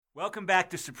Welcome back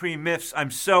to Supreme Myths.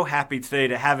 I'm so happy today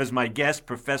to have as my guest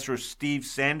Professor Steve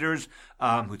Sanders,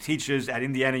 who teaches at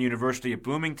Indiana University at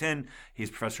Bloomington. He's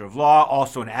professor of law,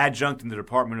 also an adjunct in the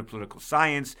Department of Political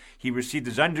Science. He received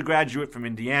his undergraduate from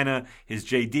Indiana, his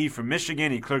JD from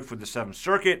Michigan. He clerked for the Seventh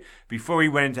Circuit. Before he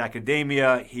went into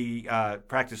academia, he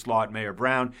practiced law at Mayer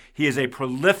Brown. He is a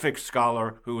prolific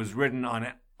scholar who has written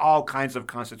on all kinds of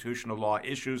constitutional law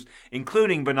issues,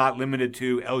 including but not limited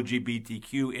to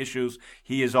LGBTQ issues.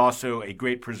 He is also a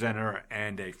great presenter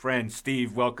and a friend.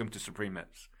 Steve, welcome to Supreme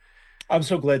Myths. I'm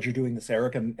so glad you're doing this,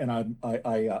 Eric, and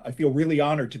I feel really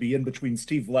honored to be in between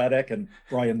Steve Vladek and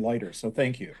Brian Leiter. So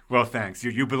thank you. Well, thanks.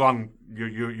 You belong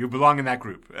in that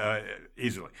group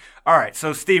easily. All right.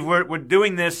 So Steve, we're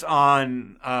doing this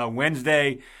on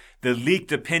Wednesday. The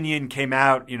leaked opinion came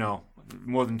out,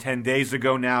 more than 10 days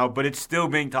ago now, but it's still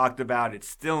being talked about. It's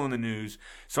still in the news.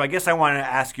 So I guess I want to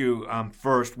ask you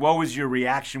first, what was your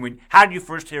reaction how did you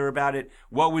first hear about it?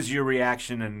 What was your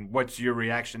reaction, and what's your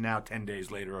reaction now 10 days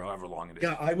later, or however long it is?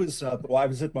 Yeah, I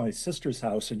was at my sister's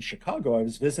house in Chicago. I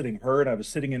was visiting her, and I was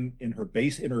sitting in her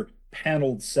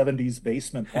paneled 70s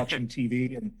basement watching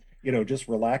TV and just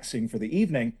relaxing for the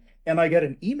evening. And I get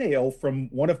an email from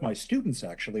one of my students.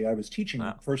 Actually, I was teaching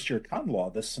first year con law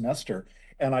this semester.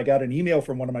 And I got an email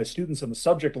from one of my students, and the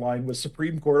subject line was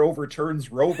Supreme Court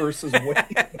overturns Roe versus Wade.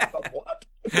 What?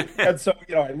 And so,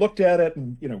 I looked at it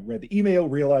and, read the email,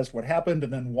 realized what happened,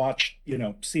 and then watched,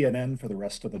 CNN for the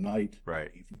rest of the night. Right.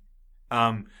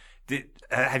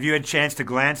 Have you had a chance to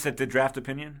glance at the draft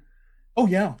opinion? Oh,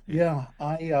 yeah. Yeah.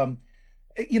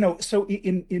 So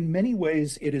in many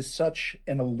ways, it is such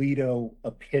an Alito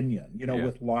opinion,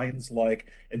 with lines like,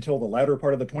 until the latter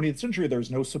part of the 20th century,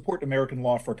 there's no support in American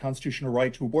law for a constitutional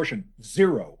right to abortion.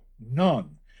 Zero,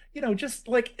 none. Just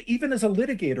like, even as a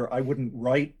litigator, I wouldn't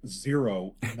write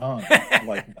zero, none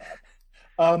like that.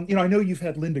 I know you've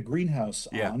had Linda Greenhouse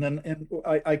on, and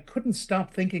I couldn't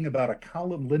stop thinking about a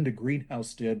column Linda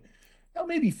Greenhouse did,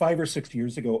 maybe 5 or 6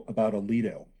 years ago, about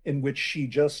Alito, in which she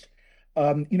just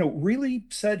really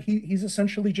said he's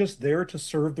essentially just there to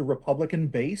serve the Republican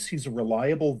base. He's a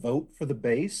reliable vote for the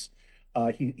base.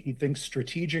 He thinks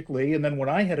strategically. And then when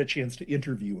I had a chance to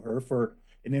interview her for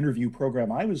an interview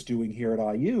program I was doing here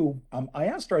at IU, I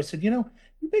asked her, I said, you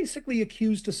basically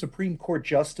accused a Supreme Court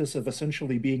justice of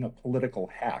essentially being a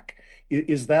political hack.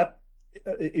 Is that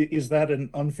an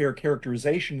unfair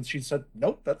characterization? She said,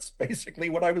 nope, that's basically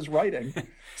what I was writing.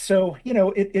 So,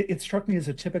 it struck me as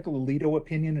a typical Alito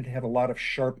opinion. It had a lot of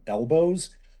sharp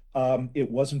elbows. It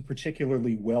wasn't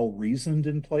particularly well reasoned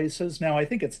in places. Now, I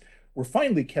think we're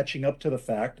finally catching up to the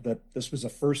fact that this was a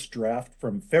first draft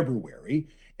from February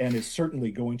and is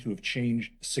certainly going to have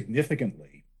changed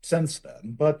significantly since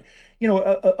then. But,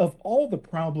 of all the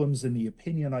problems in the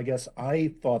opinion, I guess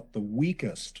I thought the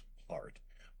weakest part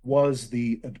was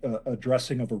the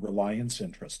addressing of a reliance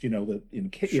interest. That in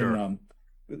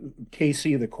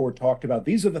Casey, the court talked about,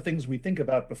 these are the things we think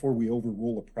about before we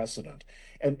overrule a precedent,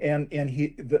 and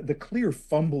the clear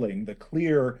fumbling, the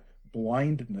clear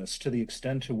blindness to the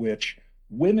extent to which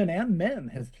women and men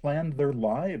have planned their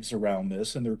lives around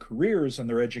this, and their careers and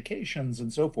their educations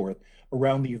and so forth,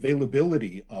 around the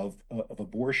availability of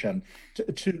abortion,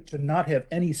 to not have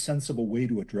any sensible way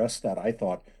to address that, I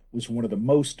thought, was one of the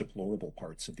most deplorable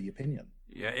parts of the opinion.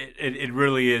 Yeah, it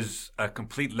really is a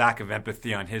complete lack of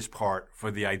empathy on his part for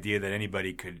the idea that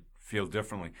anybody could feel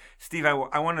differently. Steve, I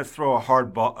want to throw a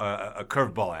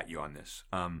curveball at you on this.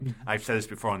 I've said this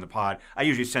before on the pod. I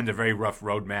usually send a very rough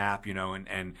roadmap,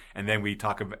 and then we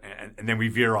talk about, and then we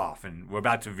veer off, and we're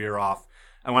about to veer off.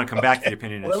 I want to come back to the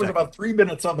opinion in a second. That was about 3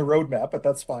 minutes on the roadmap, but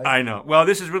that's fine. I know. Well,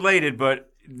 this is related,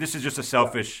 but this is just a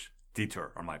selfish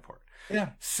detour on my part.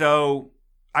 Yeah. So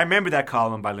I remember that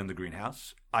column by Linda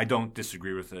Greenhouse. I don't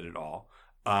disagree with it at all.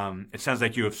 It sounds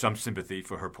like you have some sympathy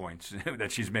for her points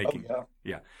that she's making. Oh,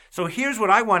 yeah. So here's what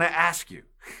I want to ask you,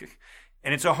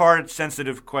 and it's a hard,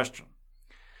 sensitive question.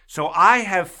 So I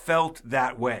have felt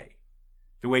that way,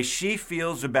 the way she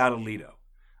feels about Alito.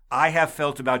 I have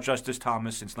felt about Justice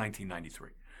Thomas since 1993,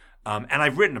 and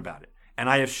I've written about it, and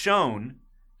I have shown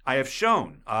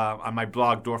on my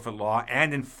blog Dorfit Law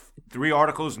and in 3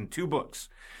 articles and 2 books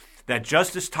that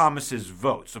Justice Thomas's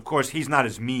votes, of course, he's not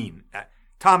as mean.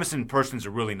 Thomas in person's a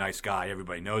really nice guy.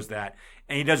 Everybody knows that.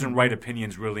 And he doesn't write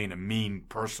opinions really in a mean,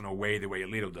 personal way the way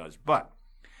Alito does. But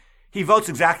he votes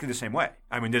exactly the same way.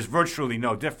 I mean, there's virtually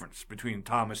no difference between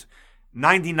Thomas.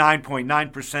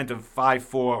 99.9% of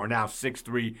 5-4 or now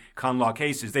 6-3 con law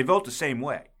cases, they vote the same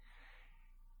way.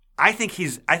 I think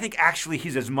actually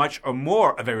he's as much or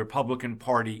more of a Republican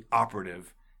Party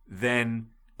operative than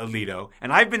Alito.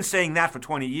 And I've been saying that for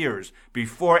 20 years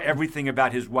before everything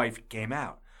about his wife came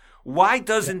out. Why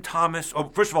doesn't Thomas? Oh,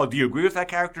 first of all, do you agree with that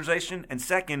characterization? And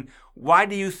second, why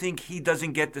do you think he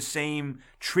doesn't get the same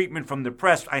treatment from the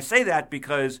press? I say that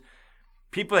because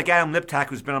people like Adam Liptak,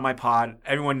 who's been on my pod,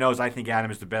 everyone knows I think Adam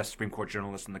is the best Supreme Court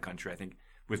journalist in the country. I think,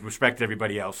 with respect to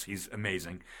everybody else, he's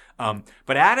amazing.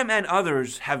 But Adam and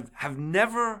others have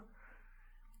never.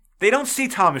 They don't see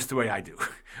Thomas the way I do,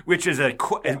 which is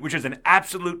an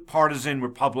absolute partisan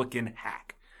Republican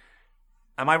hack.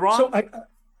 Am I wrong? So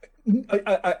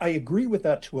I agree with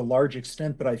that to a large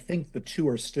extent, but I think the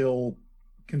two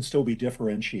can still be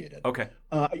differentiated. Okay.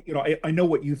 I know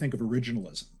what you think of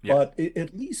originalism, but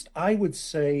at least I would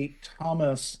say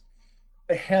Thomas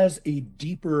has a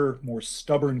deeper, more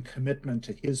stubborn commitment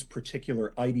to his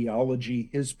particular ideology,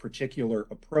 his particular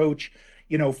approach.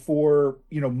 For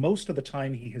most of the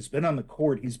time he has been on the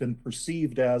court, he's been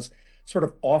perceived as sort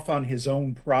of off on his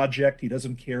own project. He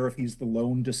doesn't care if he's the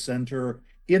lone dissenter.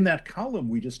 In that column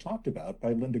we just talked about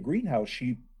by Linda Greenhouse,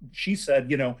 she said,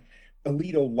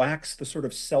 Alito lacks the sort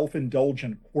of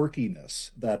self-indulgent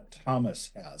quirkiness that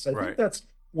Thomas has. I think that's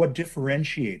what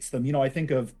differentiates them. I think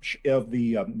of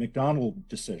the McDonald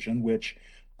decision, which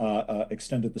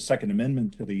extended the Second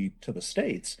Amendment to the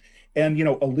states. And,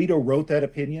 Alito wrote that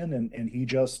opinion and he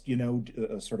just,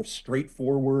 sort of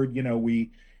straightforward,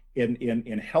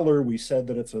 in Heller, we said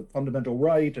that it's a fundamental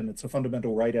right and it's a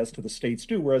fundamental right as to the states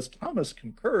do, whereas Thomas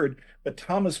concurred, but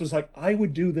Thomas was like, I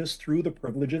would do this through the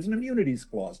Privileges and Immunities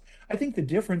Clause. I think the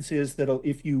difference is that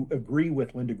if you agree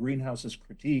with Linda Greenhouse's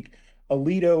critique,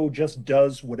 Alito just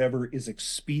does whatever is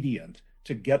expedient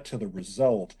to get to the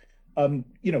result.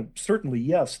 Certainly,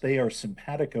 yes, they are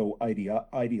simpatico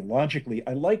ideologically.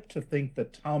 I like to think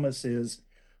that Thomas is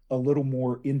a little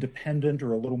more independent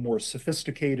or a little more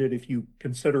sophisticated, if you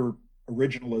consider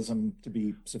originalism to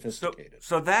be sophisticated.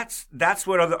 So that's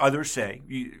what others say,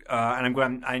 and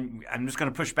I'm just going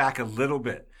to push back a little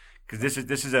bit because this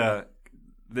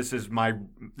is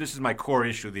my core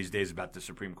issue these days about the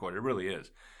Supreme Court. It really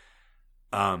is.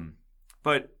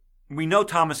 But we know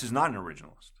Thomas is not an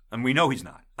originalist, and we know he's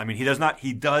not. I mean, he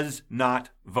does not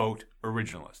vote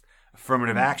originalist.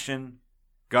 Affirmative action,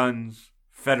 guns,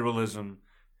 federalism.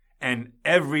 And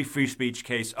every free speech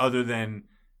case other than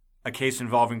a case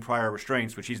involving prior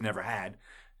restraints, which he's never had,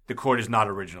 the court is not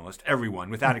originalist.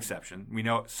 Everyone, without exception. We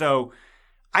know. So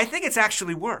I think it's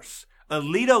actually worse.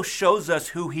 Alito shows us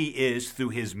who he is through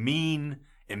his mean,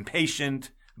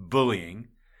 impatient bullying.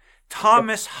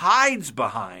 Thomas hides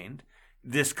behind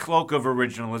this cloak of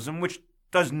originalism, which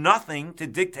does nothing to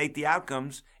dictate the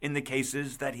outcomes in the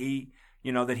cases that he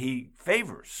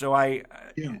favors. So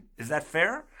is that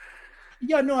fair?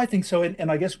 Yeah, no, I think so.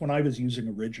 And I guess when I was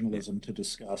using originalism to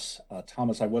discuss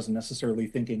Thomas, I wasn't necessarily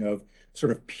thinking of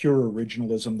sort of pure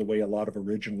originalism the way a lot of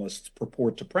originalists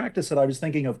purport to practice it. I was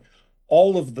thinking of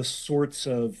all of the sorts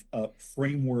of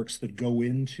frameworks that go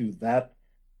into that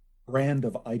brand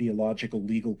of ideological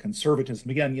legal conservatism.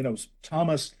 Again,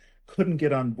 Thomas couldn't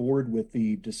get on board with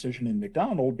the decision in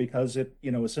McDonald because it,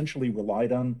 essentially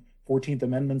relied on 14th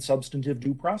Amendment substantive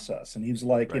due process. And he's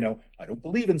like, I don't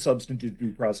believe in substantive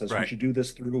due process. We should do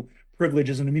this through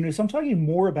privileges and immunities. So I'm talking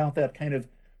more about that kind of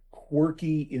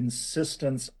quirky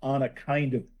insistence on a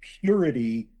kind of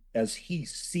purity as he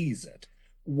sees it.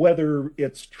 Whether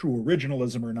it's true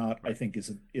originalism or not, I think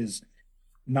is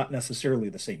not necessarily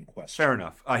the same question. Fair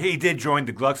enough. He did join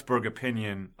the Glucksberg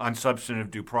opinion on substantive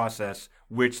due process,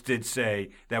 which did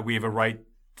say that we have a right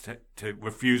to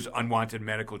refuse unwanted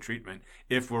medical treatment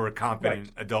if we're a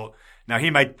competent adult. Now,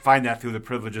 he might find that through the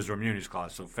Privileges or Immunities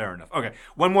Clause, so fair enough. Okay,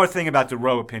 one more thing about the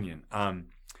Roe opinion.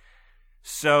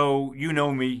 So you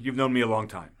know me, you've known me a long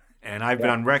time, and I've been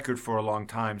on record for a long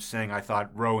time saying I thought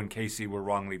Roe and Casey were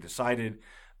wrongly decided,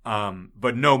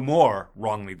 but no more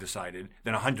wrongly decided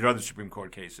than 100 other Supreme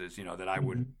Court cases, that I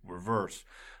would reverse.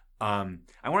 I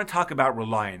want to talk about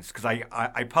reliance because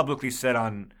I publicly said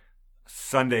on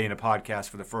Sunday in a podcast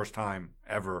for the first time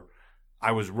ever,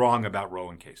 I was wrong about Roe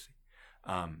and Casey.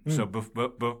 So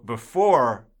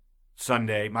before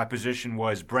Sunday, my position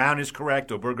was Brown is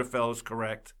correct, Obergefell is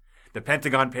correct, the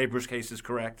Pentagon Papers case is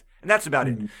correct, and that's about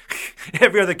it.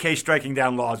 Every other case striking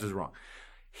down laws is wrong.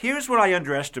 Here's what I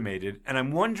underestimated, and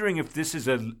I'm wondering if this is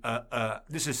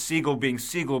this is Siegel being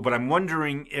Siegel, but I'm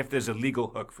wondering if there's a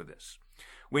legal hook for this.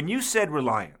 When you said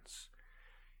reliance,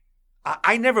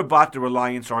 I never bought the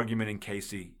reliance argument in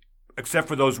Casey, except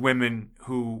for those women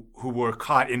who were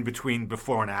caught in between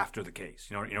before and after the case.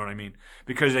 You know what I mean?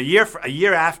 Because a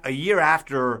year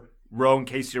after Roe and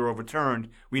Casey are overturned,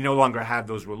 we no longer have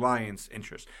those reliance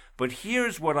interests. But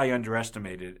here's what I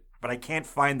underestimated, but I can't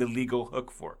find the legal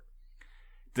hook for it: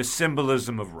 the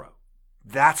symbolism of Roe.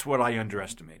 That's what I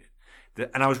underestimated.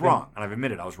 And I was wrong, and I've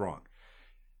admitted I was wrong.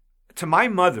 To my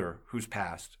mother, who's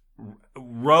passed,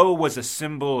 Roe was a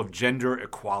symbol of gender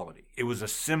equality. It was a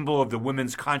symbol of the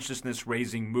women's consciousness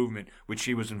raising movement, which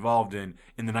she was involved in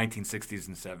the 1960s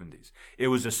and 70s. It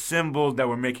was a symbol that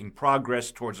we're making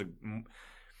progress towards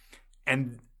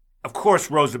and of course,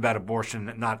 Roe's about abortion.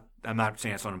 I'm not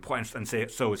saying it's unimportant, and say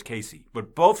so is Casey.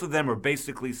 But both of them are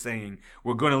basically saying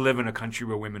we're going to live in a country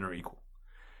where women are equal.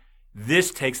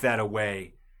 This takes that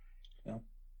away. Yeah.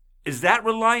 Is that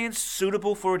reliance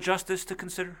suitable for a justice to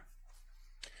consider?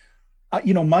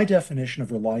 My definition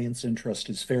of reliance interest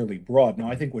is fairly broad.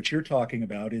 Now, I think what you're talking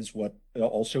about is what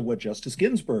Justice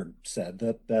Ginsburg said,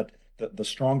 that the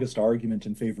strongest argument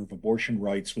in favor of abortion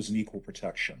rights was an equal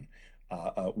protection,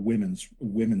 women's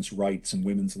rights and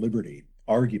women's liberty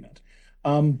argument.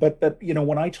 But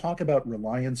when I talk about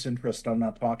reliance interest, I'm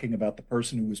not talking about the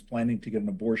person who is planning to get an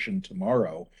abortion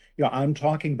tomorrow. I'm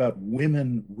talking about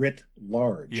women writ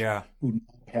large, who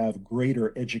have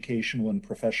greater educational and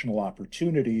professional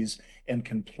opportunities and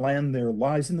can plan their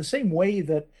lives in the same way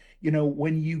that,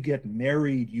 when you get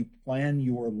married, you plan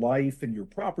your life and your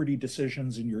property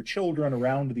decisions and your children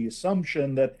around the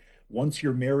assumption that once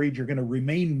you're married, you're going to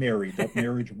remain married. That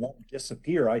marriage won't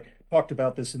disappear. I talked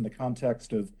about this in the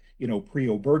context of,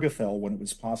 pre-Obergefell, when it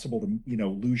was possible to,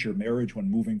 lose your marriage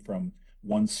when moving from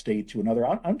one state to another.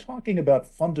 I'm talking about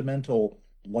fundamental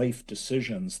life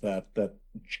decisions that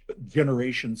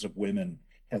generations of women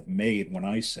have made when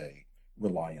I say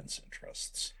reliance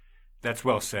interests. That's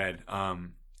well said.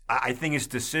 I think it's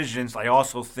decisions. I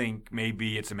also think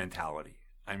maybe it's a mentality.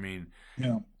 I mean,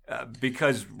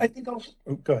 because I think go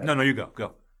ahead. No, you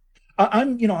go.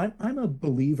 I'm a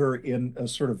believer in a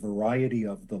sort of variety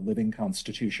of the living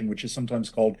constitution, which is sometimes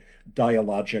called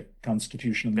dialogic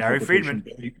constitution. Barry Friedman.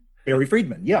 Barry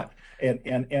Friedman, yeah.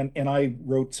 And I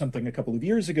wrote something a couple of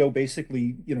years ago,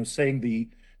 basically, saying the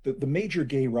major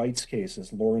gay rights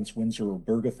cases, Lawrence, Windsor, or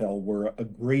Obergefell, were a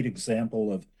great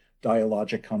example of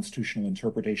dialogic constitutional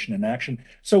interpretation in action.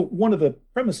 So one of the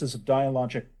premises of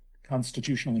dialogic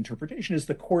constitutional interpretation is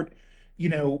the court,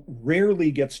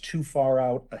 rarely gets too far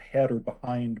out ahead or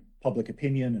behind public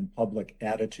opinion and public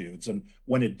attitudes. And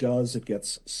when it does, it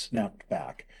gets snapped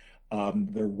back.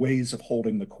 There are ways of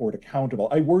holding the court accountable.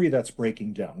 I worry that's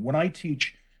breaking down. When I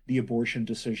teach the abortion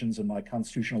decisions in my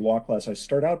constitutional law class, I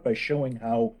start out by showing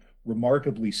how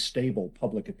remarkably stable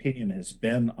public opinion has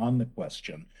been on the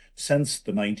question since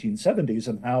the 1970s,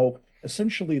 and how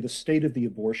essentially the state of the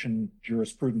abortion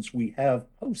jurisprudence we have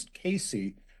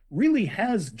post-Casey really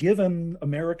has given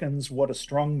Americans what a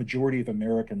strong majority of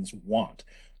Americans want.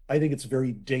 I think it's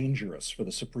very dangerous for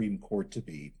the Supreme Court to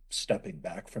be stepping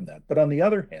back from that. But on the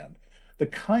other hand, the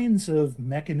kinds of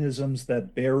mechanisms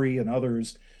that Barry and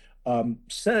others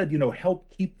said, help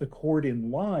keep the court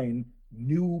in line,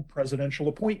 new presidential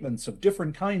appointments of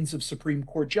different kinds of Supreme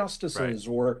Court justices,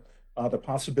 right, or the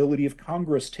possibility of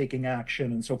Congress taking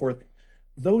action and so forth.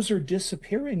 Those are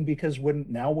disappearing because when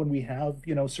we have,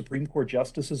 Supreme Court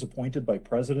justices appointed by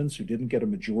presidents who didn't get a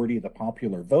majority of the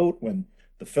popular vote, when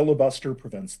the filibuster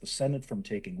prevents the Senate from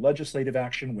taking legislative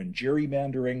action, when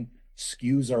gerrymandering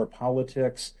skews our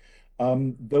politics,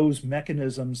 those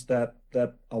mechanisms that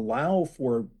allow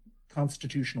for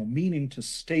constitutional meaning to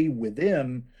stay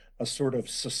within a sort of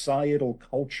societal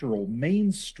cultural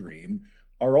mainstream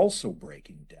are also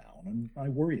breaking down. And I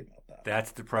worry about that.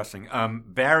 That's depressing.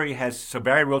 Barry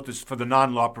wrote this for the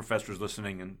non-law professors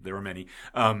listening, and there are many.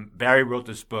 Barry wrote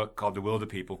this book called The Will of the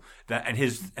People, and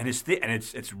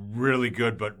it's really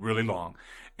good but really long.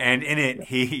 And in it,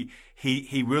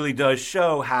 he really does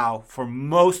show how for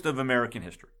most of American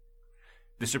history,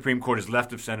 the Supreme Court is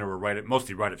left of center or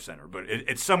mostly right of center, but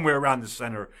it's somewhere around the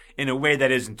center in a way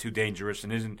that isn't too dangerous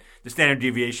and the standard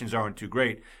deviations aren't too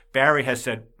great. Barry has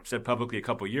said publicly a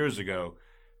couple of years ago,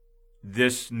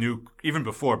 even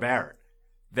before Barrett,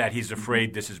 that he's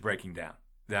afraid this is breaking down.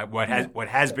 That what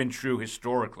has been true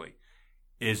historically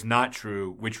is not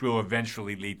true, which will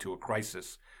eventually lead to a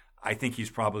crisis. I think he's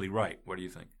probably right. What do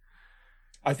you think?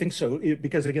 I think so,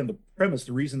 because again,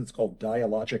 the reason it's called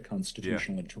dialogic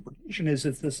constitutional interpretation is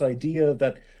it's this idea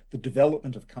that the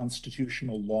development of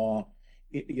constitutional law,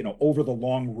 over the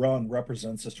long run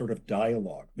represents a sort of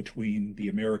dialogue between the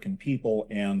American people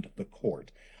and the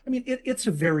court. I mean, it's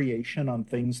a variation on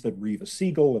things that Reva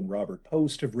Siegel and Robert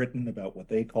Post have written about what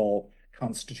they call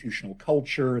constitutional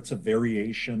culture. It's a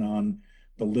variation on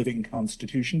the living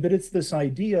constitution, but it's this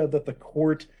idea that the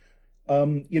court,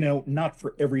 not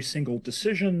for every single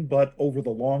decision, but over the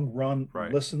long run,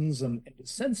 right, listens and is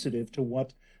sensitive to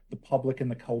what the public and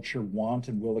the culture want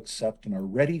and will accept and are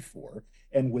ready for.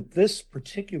 And with this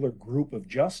particular group of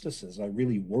justices, I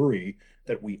really worry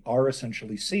that we are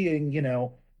essentially seeing,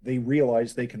 they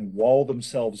realize they can wall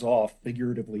themselves off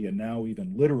figuratively and now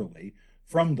even literally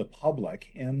from the public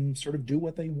and sort of do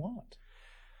what they want.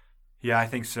 Yeah, I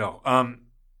think so.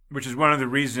 Which is one of the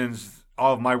reasons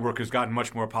all of my work has gotten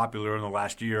much more popular in the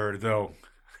last year, though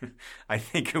I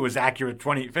think it was accurate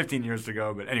 15 years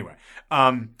ago. But anyway,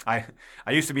 I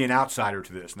used to be an outsider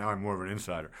to this. Now I'm more of an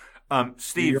insider.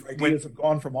 Steve, your ideas have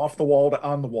gone from off the wall to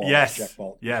on the wall. Yes, Jack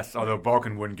Balkin. yes. Although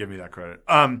Balkin wouldn't give me that credit.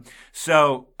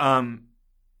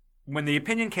 When the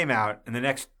opinion came out, in the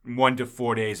next 1 to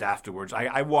 4 days afterwards,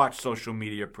 I watched social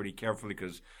media pretty carefully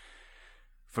because,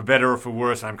 for better or for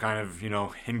worse, I'm kind of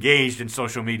engaged in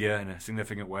social media in a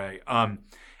significant way.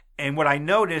 And what I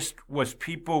noticed was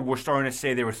people were starting to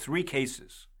say there were 3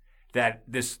 cases that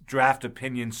this draft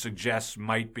opinion suggests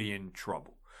might be in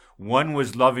trouble. One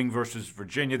was Loving versus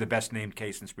Virginia, the best named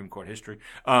case in Supreme Court history,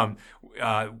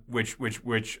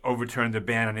 which overturned the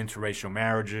ban on interracial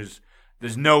marriages.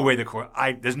 There's no way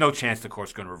there's no chance the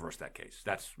court's going to reverse that case.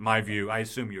 That's my view. I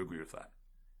assume you agree with that.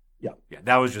 Yeah. Yeah,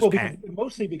 that was just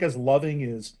mostly because Loving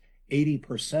is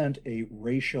 80% a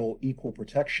racial equal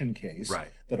protection case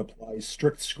that applies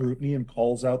strict scrutiny and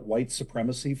calls out white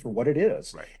supremacy for what it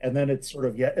is. Right. And then it's sort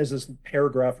of, as this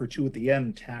paragraph or two at the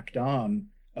end tacked on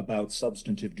about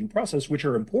substantive due process, which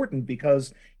are important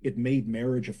because it made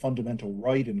marriage a fundamental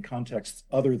right in contexts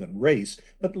other than race.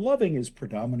 But Loving is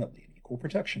predominantly an equal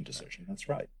protection decision. That's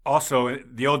right. Also,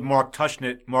 the old Mark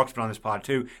Tushnet, Mark's been on this pod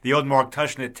too, the old Mark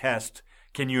Tushnet test.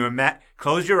 Can you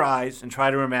close your eyes and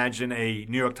try to imagine a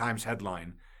New York Times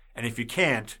headline? And if you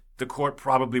can't, the court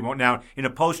probably won't. Now, in a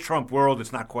post-Trump world,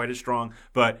 it's not quite as strong,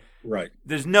 but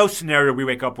there's no scenario we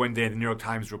wake up one day and the New York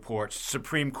Times reports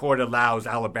Supreme Court allows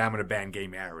Alabama to ban gay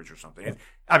marriage or something.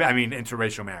 I mean,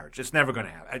 interracial marriage. It's never going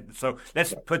to happen. So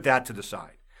let's put that to the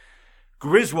side.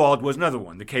 Griswold was another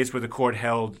one, the case where the court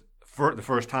held for the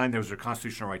first time there was a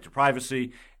constitutional right to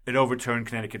privacy. It overturned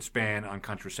Connecticut's ban on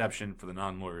contraception for the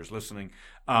non-lawyers listening.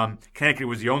 Connecticut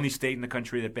was the only state in the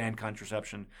country that banned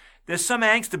contraception. There's some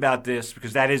angst about this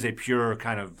because that is a pure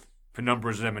kind of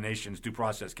penumbras emanations due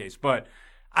process case. But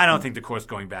I don't think the court's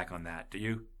going back on that. Do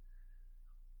you?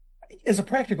 As a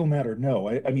practical matter, no.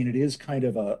 I mean, it is kind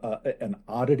of an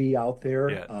oddity out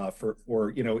there.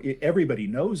 Everybody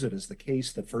knows it as the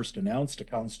case that first announced a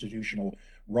constitutional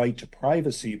right to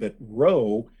privacy, but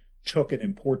Roe took an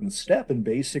important step in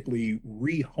basically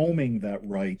rehoming that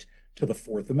right to the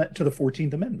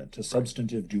 14th Amendment, to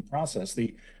substantive due process.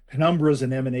 The penumbras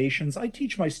and emanations, I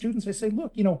teach my students, I say,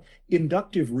 look,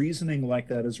 inductive reasoning like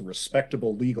that is a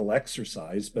respectable legal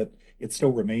exercise, but it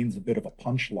still remains a bit of a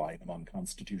punchline among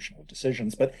constitutional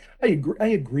decisions. But I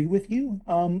agree with you.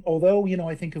 Although,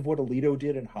 I think of what Alito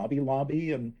did in Hobby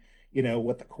Lobby and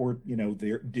what the court,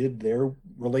 did there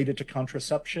related to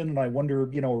contraception. And I wonder,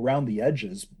 around the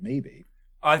edges, maybe.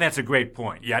 I think that's a great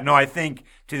point. Yeah, no, I think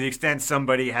to the extent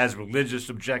somebody has religious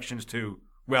objections to,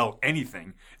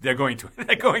 anything, they're going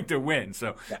to win.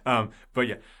 So,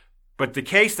 but the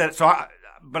case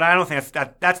but I don't think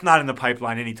that's not in the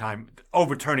pipeline anytime.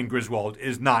 Overturning Griswold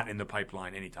is not in the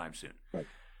pipeline anytime soon. Right.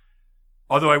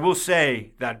 Although I will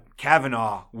say that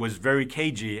Kavanaugh was very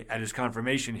cagey at his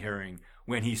confirmation hearing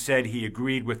when he said he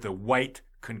agreed with the white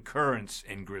concurrence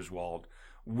in Griswold,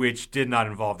 which did not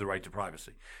involve the right to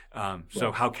privacy.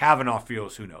 So how Kavanaugh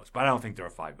feels, who knows? But I don't think there are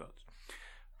 5 votes.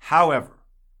 However,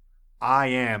 I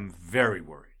am very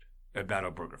worried about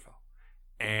Obergefell.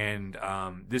 And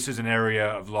this is an area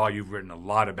of law you've written a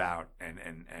lot about and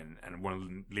one of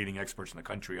the leading experts in the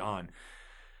country on.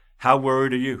 How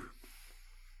worried are you?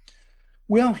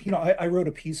 Well, I wrote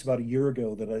a piece about a year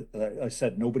ago that I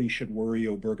said nobody should worry.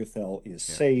 Obergefell is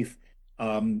safe.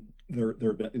 There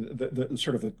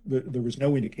was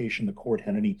no indication the court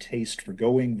had any taste for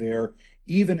going there.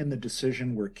 Even in the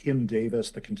decision where Kim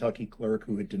Davis, the Kentucky clerk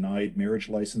who had denied marriage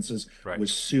licenses,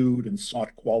 was sued and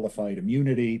sought qualified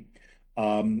immunity.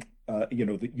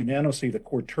 Unanimously the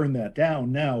court turned that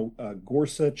down. Now,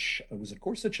 Gorsuch, was it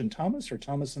Gorsuch and Thomas or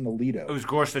Thomas and Alito? It was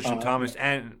Gorsuch and Thomas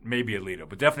and maybe Alito,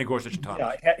 but definitely Gorsuch and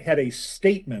Thomas. Had a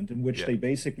statement in which they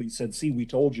basically said, see, we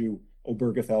told you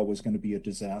Obergefell was going to be a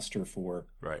disaster for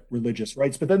religious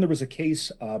rights. But then there was a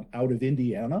case out of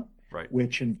Indiana,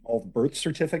 which involved birth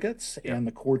certificates, and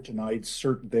the court denied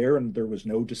cert there, and there was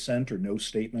no dissent or no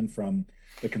statement from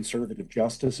the conservative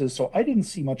justices. So I didn't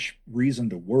see much reason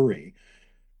to worry.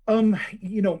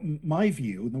 My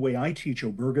view, and the way I teach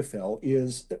Obergefell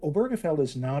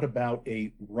is not about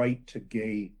a right to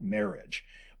gay marriage.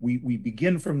 We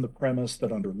begin from the premise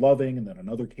that under Loving and then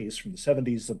another case from the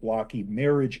 70s, Zablocki,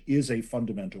 marriage is a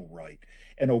fundamental right.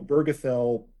 And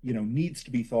Obergefell, needs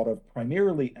to be thought of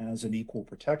primarily as an equal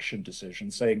protection decision,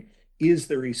 saying, is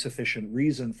there a sufficient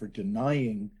reason for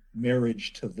denying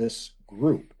marriage to this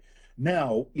group?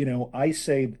 Now, I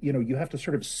say, you have to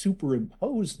sort of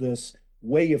superimpose this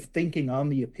way of thinking on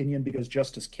the opinion because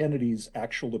Justice Kennedy's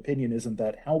actual opinion isn't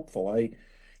that helpful.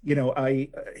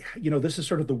 This is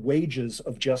sort of the wages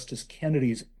of Justice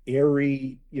Kennedy's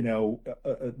airy,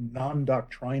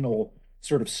 non-doctrinal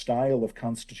sort of style of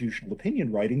constitutional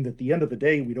opinion writing that at the end of the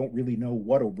day, we don't really know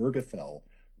what Obergefell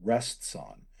rests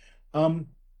on.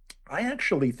 I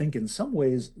actually think in some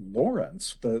ways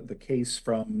Lawrence, the case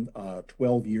from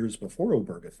 12 years before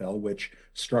Obergefell, which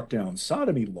struck down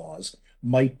sodomy laws,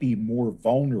 might be more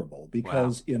vulnerable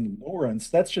because in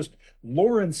Lawrence,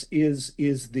 Lawrence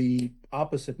is the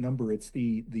opposite number. It's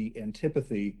the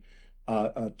antipathy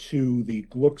to the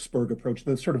Glucksberg approach,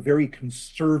 the sort of very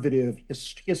conservative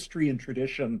history and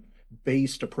tradition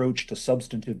based approach to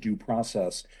substantive due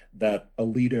process that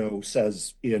Alito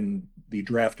says in the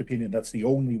draft opinion that's the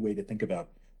only way to think about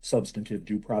substantive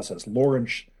due process.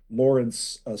 Lawrence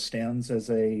stands as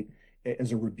a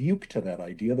rebuke to that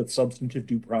idea that substantive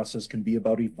due process can be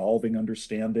about evolving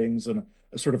understandings and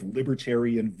a sort of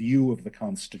libertarian view of the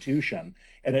Constitution,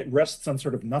 and it rests on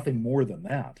sort of nothing more than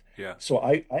that. Yeah. So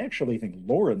I actually think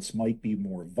Lawrence might be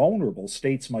more vulnerable.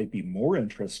 States might be more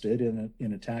interested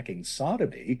in attacking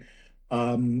sodomy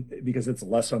because it's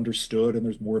less understood and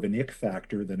there's more of an ick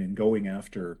factor than in going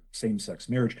after same-sex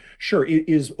marriage. Sure,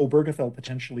 is Obergefell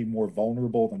potentially more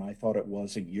vulnerable than I thought it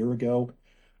was a year ago?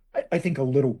 I think a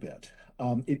little bit.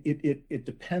 It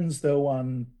depends though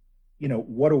on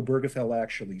what Obergefell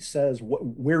actually says.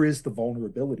 Where is the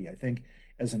vulnerability? I think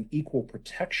as an equal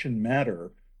protection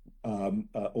matter,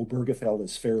 Obergefell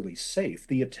is fairly safe.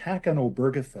 The attack on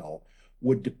Obergefell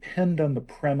would depend on the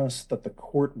premise that the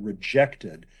court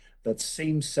rejected that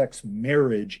same-sex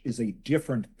marriage is a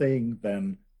different thing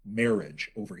than marriage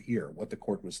over here, what the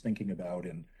court was thinking about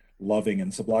in Loving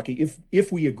and Zablocki.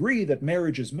 If we agree that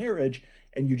marriage is marriage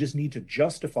and you just need to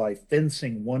justify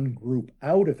fencing one group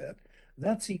out of it,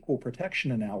 that's equal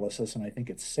protection analysis, and I think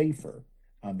it's safer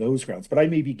on those grounds. But I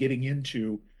may be getting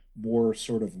into more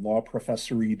sort of law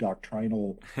professory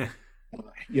doctrinal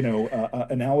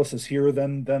analysis here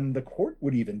than the court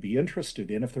would even be interested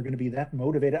in if they're going to be that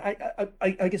motivated.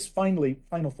 I guess final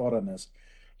thought on this.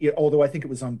 Although I think it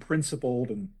was unprincipled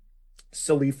and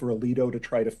silly for Alito to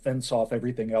try to fence off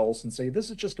everything else and say this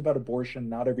is just about abortion,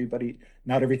 not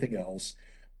everything else.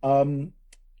 I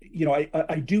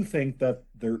do think that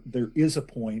there is a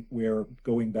point where,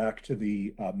 going back to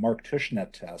the Mark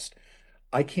Tushnet test,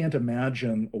 I can't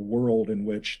imagine a world in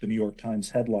which the New York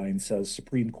Times headline says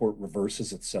Supreme Court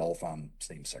reverses itself on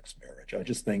same-sex marriage. I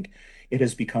just think it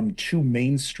has become too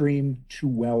mainstream, too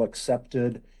well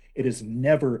accepted. It has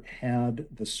never had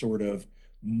the sort of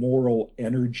moral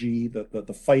energy,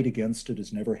 the fight against it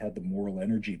has never had the moral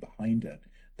energy behind it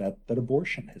that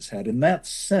abortion has had. In that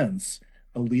sense,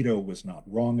 Alito was not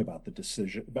wrong about the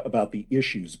decision, about the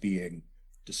issues being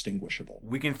distinguishable.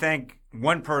 We can thank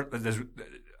one person.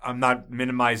 I'm not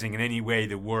minimizing in any way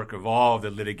the work of all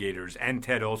the litigators and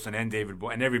Ted Olson and David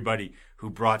Boyle and everybody who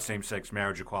brought same-sex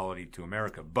marriage equality to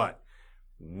America. But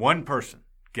one person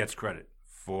gets credit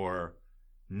for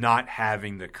not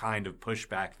having the kind of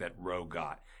pushback that Roe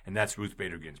got, and that's Ruth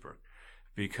Bader Ginsburg.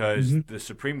 Because the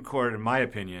Supreme Court, in my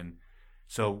opinion,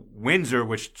 so Windsor,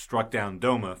 which struck down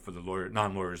DOMA, for the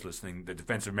non-lawyers listening, the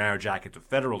Defense of Marriage Act at the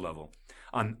federal level,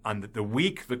 on the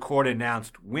week the court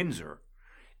announced Windsor,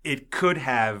 it could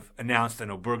have announced an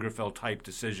Obergefell-type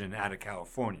decision out of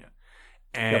California.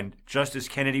 And Justice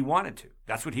Kennedy wanted to.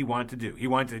 That's what he wanted to do. He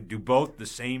wanted to do both the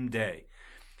same day.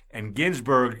 And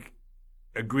Ginsburg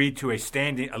agreed to a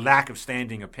lack of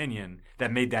standing opinion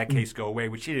that made that case go away,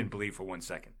 which she didn't believe for 1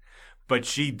 second. But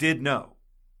she did know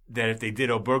that if they did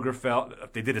Obergefell,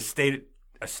 if they did a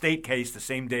state case the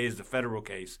same day as the federal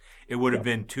case, it would have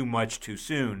been too much too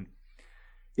soon.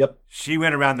 Yep. She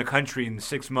went around the country in the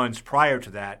 6 months prior to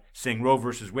that saying Roe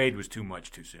versus Wade was too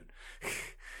much too soon.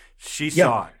 She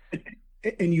saw it.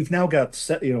 And you've now got,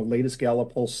 latest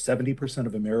Gallup poll, 70%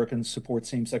 of Americans support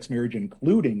same-sex marriage,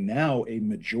 including now a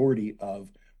majority of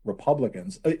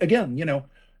Republicans. Again,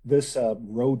 this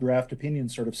Roe draft opinion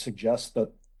sort of suggests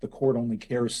that the court only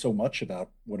cares so much about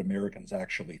what Americans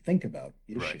actually think about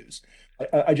issues.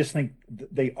 Right. I just think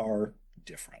they are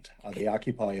different. They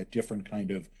occupy a different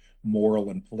kind of moral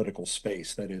and political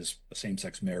space that is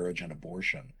same-sex marriage and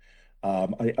abortion.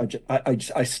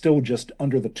 I still just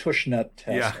under the Tushnet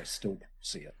Yeah. test, I still don't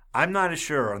see it. I'm not as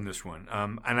sure on this one,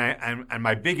 and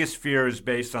my biggest fear is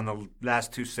based on the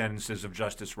last two sentences of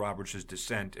Justice Roberts'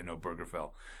 dissent in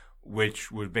Obergefell,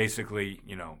 which would basically,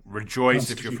 rejoice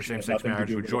if you're for Constitution had same-sex nothing to marriage,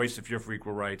 do with it. rejoice if you're for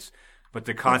equal rights, but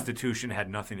the Yeah. Constitution had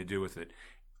nothing to do with it.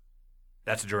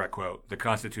 That's a direct quote. The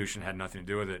Constitution had nothing to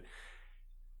do with it.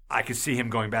 I could see him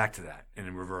going back to that and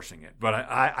then reversing it. But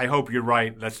I hope you're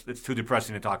right. It's too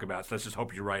depressing to talk about. So let's just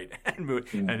hope you're right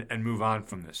Yeah. and move on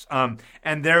from this.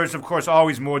 And there is, of course,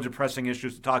 always more depressing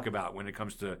issues to talk about when it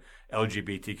comes to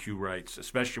LGBTQ rights,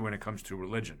 especially when it comes to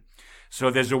religion.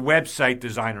 So there's a website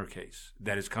designer case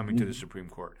that is coming to the Supreme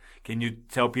Court. Can you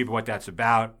tell people what that's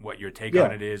about, what your take on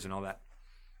Yeah. it is, and all that?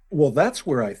 Well, that's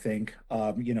where I think,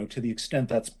 to the extent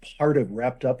that's part of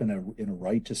wrapped up in a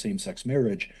right to same-sex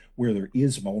marriage, where there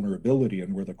is vulnerability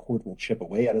and where the court will chip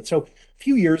away at it. So, a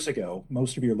few years ago,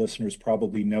 most of your listeners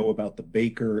probably know about the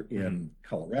baker in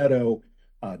Colorado,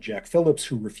 Jack Phillips,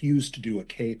 who refused to do a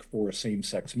cake for a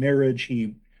same-sex marriage.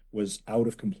 He was out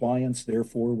of compliance,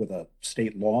 therefore, with a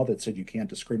state law that said you can't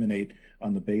discriminate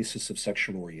on the basis of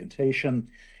sexual orientation.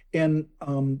 And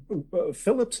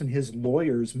Phillips and his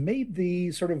lawyers made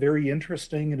the sort of very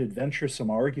interesting and adventuresome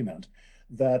argument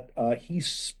that he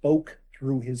spoke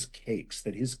through his cakes,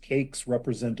 that his cakes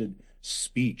represented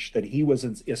speech, that he was,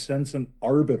 in a sense, an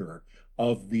arbiter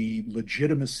of the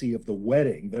legitimacy of the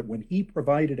wedding, that when he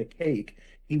provided a cake,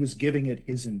 he was giving it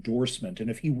his endorsement. And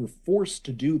if he were forced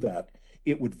to do that,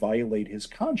 it would violate his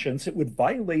conscience. It would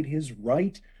violate his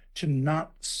right to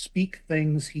not speak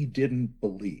things he didn't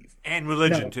believe. And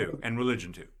religion Now, too. And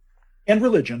religion too. and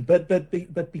religion,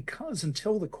 but because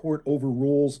until the court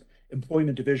overrules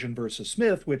Employment Division versus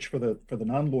Smith, which for the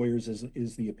non-lawyers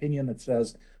is the opinion that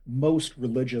says most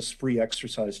religious free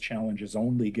exercise challenges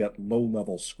only get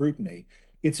low-level scrutiny,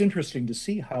 it's interesting to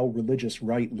see how religious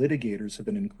right litigators have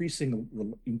been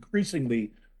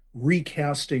increasingly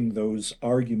recasting those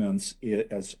arguments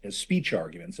as speech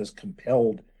arguments, as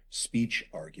compelled speech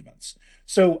arguments.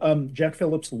 So Jack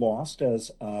Phillips lost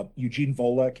as Eugene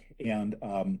Volek and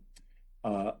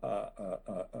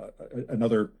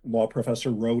another law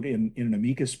professor wrote in an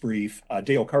amicus brief.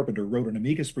 Dale Carpenter wrote an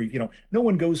amicus brief. No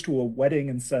one goes to a wedding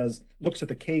and looks at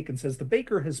the cake and says, the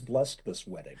baker has blessed this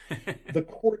wedding. The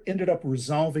court ended up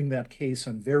resolving that case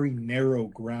on very narrow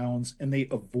grounds, and they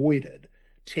avoided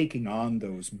taking on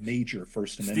those major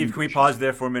First Amendment Steve, can we issues. pause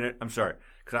there for a minute? I'm sorry.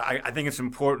 Because I think it's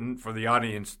important for the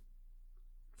audience,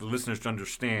 for listeners to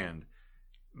understand.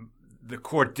 The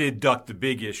court did duck the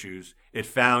big issues. It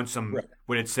found Right.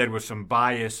 what it said was some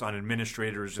bias on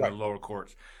administrators in Right. the lower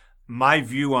courts. My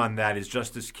view on that is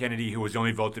Justice Kennedy, who was the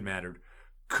only vote that mattered,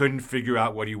 couldn't figure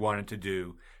out what he wanted to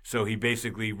do. So he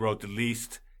basically wrote the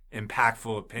least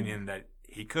impactful opinion that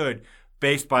he could,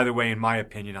 based, by the way, in my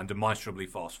opinion, on demonstrably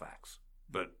false facts.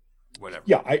 But whatever.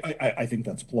 Yeah, I think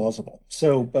that's plausible.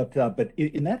 So, but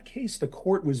in that case, the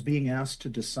court was being asked to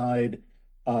decide,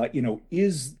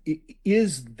 is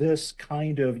this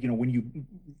kind of, when you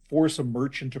force a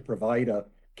merchant to provide a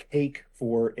cake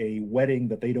for a wedding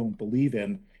that they don't believe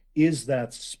in, is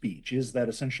that speech? Is that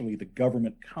essentially the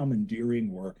government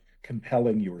commandeering or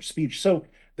compelling your speech? So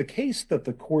the case that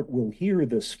the court will hear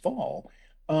this fall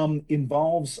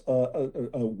involves a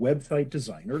website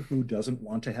designer who doesn't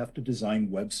want to have to design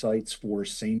websites for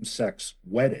same-sex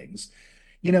weddings.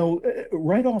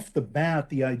 Right off the bat,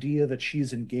 the idea that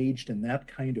she's engaged in that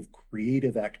kind of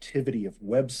creative activity of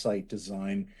website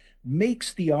design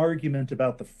makes the argument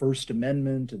about the First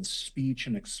Amendment and speech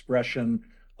and expression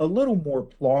a little more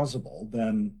plausible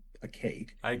than a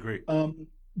cake. I agree.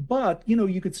 But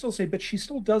you could still say, but she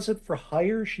still does it for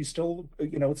hire. She's still,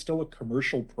 it's still a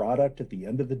commercial product at the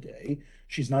end of the day.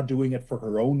 She's not doing it for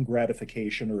her own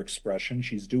gratification or expression.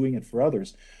 She's doing it for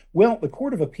others. Well, the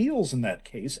Court of Appeals in that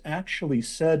case actually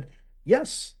said,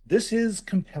 yes, this is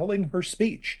compelling her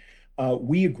speech.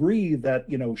 We agree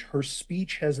that, her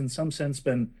speech has in some sense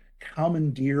been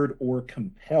commandeered or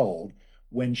compelled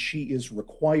when she is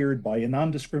required by a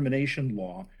non-discrimination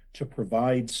law to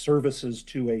provide services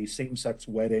to a same-sex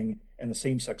wedding and a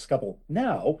same-sex couple.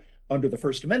 Now, under the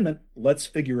First Amendment, let's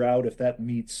figure out if that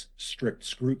meets strict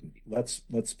scrutiny. Let's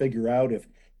figure out if,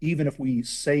 even if we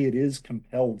say it is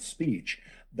compelled speech,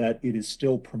 that it is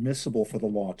still permissible for the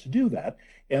law to do that.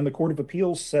 And the Court of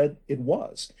Appeals said it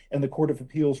was. And the Court of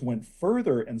Appeals went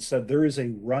further and said there is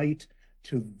a right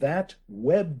to that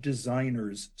web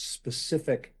designer's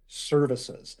specific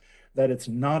services, that it's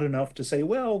not enough to say,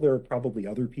 well, there are probably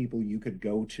other people you could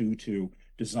go to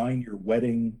design your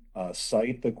wedding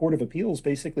site. The Court of Appeals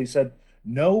basically said,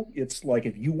 No, it's like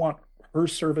if you want her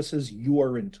services, you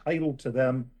are entitled to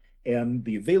them. And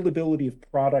the availability of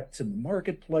products in the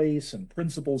marketplace and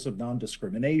principles of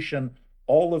non-discrimination,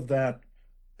 all of that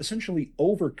essentially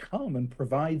overcome and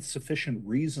provide sufficient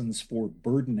reasons for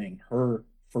burdening her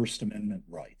First Amendment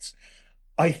rights.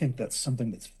 I think that's something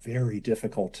that's very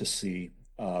difficult to see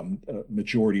a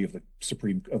majority of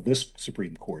this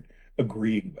Supreme Court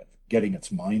agreeing with, getting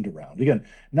its mind around. Again,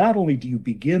 not only do you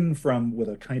begin from with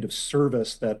a kind of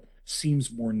service that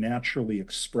seems more naturally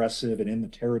expressive and in the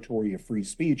territory of free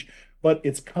speech, but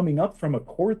it's coming up from a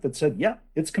court that said, yeah,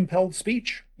 it's compelled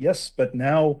speech. Yes, but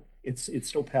now it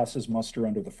still passes muster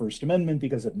under the First Amendment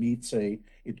because it meets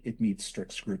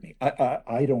strict scrutiny.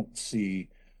 I don't see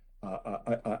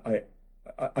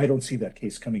I don't see that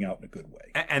case coming out in a good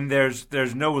way. And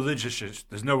there's no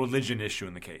religion issue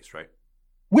in the case, right?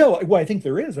 Well, I think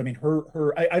there is. I mean,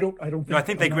 I don't think. No, I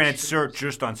think they granted cert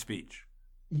just on speech.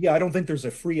 Yeah, I don't think there's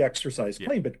a free exercise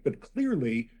claim, but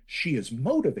clearly she is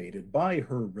motivated by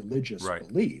her religious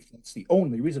belief. That's the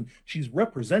only reason. She's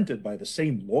represented by the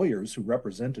same lawyers who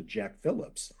represented Jack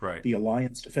Phillips, the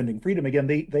Alliance Defending Freedom. Again,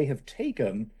 they have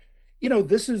taken,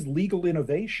 this is legal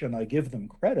innovation. I give them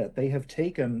credit. They have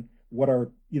taken what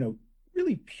are,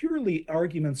 really purely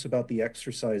arguments about the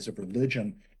exercise of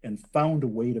religion and found a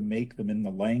way to make them in the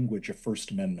language of First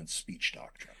Amendment speech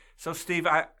doctrine. So, Steve,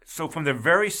 so from the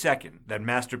very second that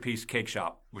Masterpiece Cake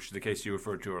Shop, which is the case you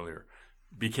referred to earlier,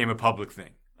 became a public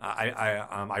thing,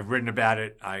 I've written about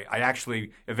it. I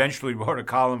actually eventually wrote a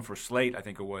column for Slate, I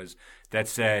think it was, that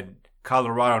said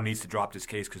Colorado needs to drop this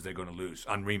case because they're going to lose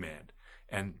on remand.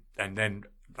 And then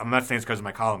I'm not saying it's because of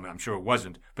my column. I'm sure it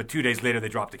wasn't. But 2 days later, they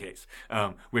dropped the case,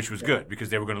 which was good because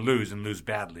they were going to lose and lose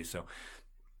badly. So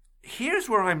here's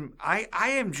where I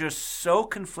am just so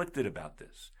conflicted about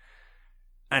this.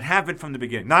 And have been from the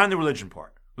beginning. Not on the religion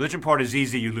part. Religion part is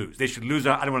easy, you lose. They should lose.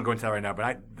 I don't want to go into that right now,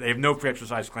 but they have no free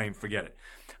exercise claim, forget it.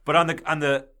 But on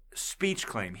the speech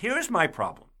claim, here's my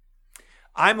problem.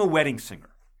 I'm a wedding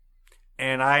singer,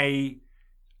 and I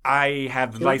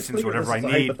have the license, whatever I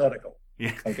need. Hypothetical.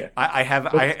 Yeah. Okay. I have.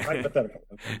 Hypothetical.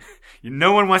 Okay.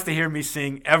 No one wants to hear me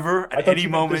sing ever at any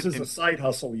moment. This is a side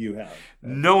hustle you have.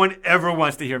 No one ever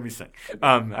wants to hear me sing.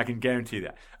 I can guarantee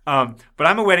that. But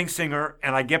I'm a wedding singer,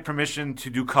 and I get permission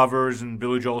to do covers and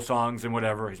Billy Joel songs and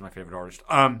whatever. He's my favorite artist.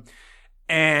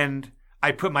 And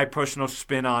I put my personal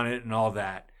spin on it and all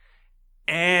that.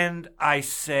 And I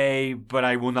say, but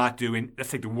I will not do, let's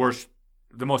take the most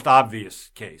obvious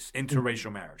case,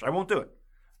 interracial marriage. I won't do it.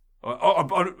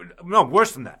 No,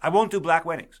 worse than that. I won't do black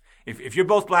weddings. If you're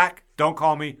both black, don't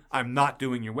call me. I'm not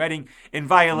doing your wedding in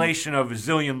violation of a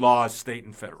zillion laws, state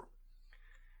and federal.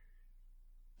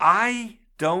 I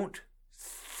don't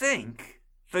think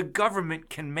the government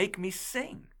can make me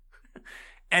sing.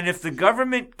 And if the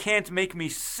government can't make me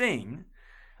sing,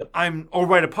 or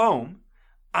write a poem,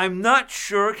 I'm not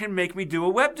sure it can make me do a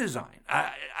web design.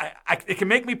 It can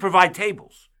make me provide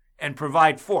tables and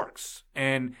provide forks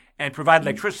and provide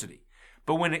electricity.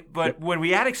 But when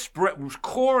we add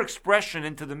core expression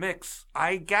into the mix,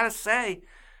 I gotta say,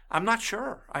 I'm not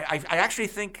sure. I actually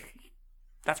think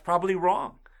that's probably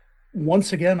wrong.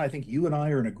 Once again, I think you and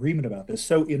I are in agreement about this.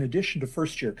 So in addition to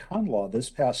first year con law, this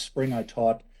past spring I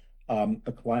taught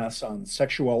a class on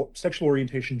sexual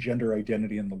orientation, gender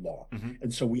identity, and the law. Mm-hmm.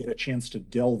 And so we had a chance to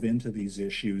delve into these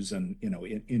issues and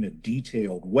in a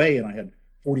detailed way. And I had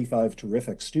 45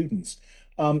 terrific students.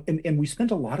 And we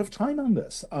spent a lot of time on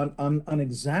this, on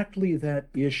exactly that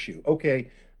issue.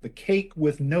 Okay, the cake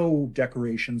with no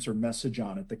decorations or message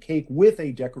on it, the cake with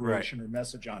a decoration or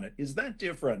message on it, is that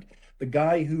different? The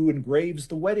guy who engraves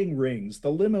the wedding rings,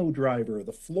 the limo driver,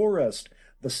 the florist,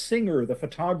 the singer, the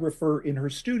photographer in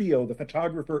her studio, the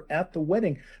photographer at the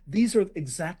wedding. These are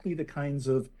exactly the kinds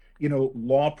of,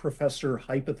 law professor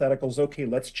hypotheticals. Okay,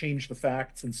 let's change the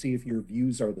facts and see if your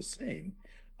views are the same.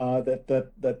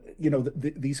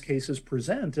 These cases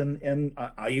present, and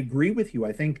I agree with you.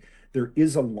 I think there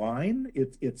is a line.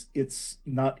 It's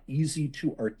not easy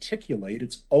to articulate.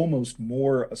 It's almost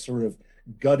more a sort of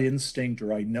gut instinct,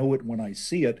 or I know it when I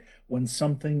see it, when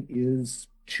something is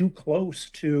too close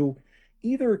to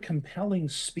either compelling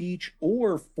speech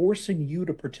or forcing you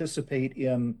to participate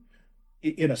in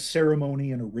a ceremony,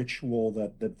 in a ritual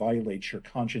that violates your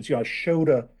conscience. I showed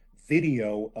a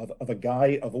video of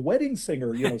a wedding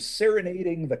singer,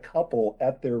 serenading the couple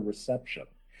at their reception.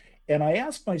 And I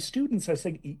asked my students, I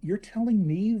said, you're telling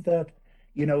me that,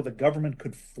 the government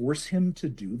could force him to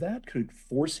do that, could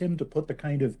force him to put the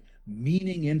kind of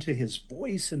meaning into his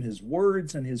voice and his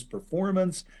words and his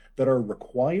performance that are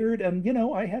required? And,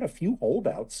 I had a few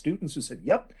holdout students who said,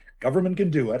 yep, government can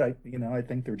do it. I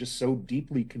think they're just so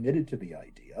deeply committed to the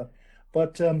idea.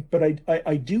 But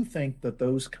I do think that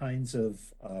those kinds of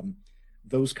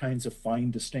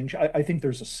fine distinction. I think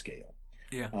there's a scale.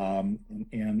 Yeah.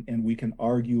 And we can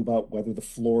argue about whether the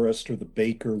florist or the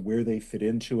baker, where they fit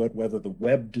into it, whether the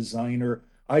web designer.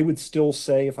 I would still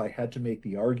say, if I had to make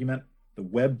the argument, the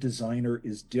web designer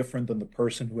is different than the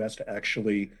person who has to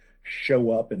actually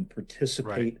show up and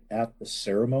participate at the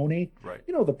ceremony. Right.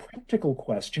 The practical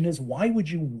question is, why would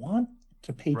you want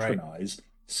to patronize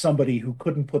somebody who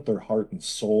couldn't put their heart and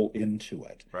soul into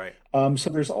it? Right. So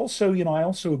there's also, I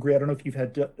also agree. I don't know if you've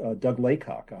had Doug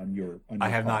Laycock on your I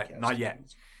have podcast. not yet.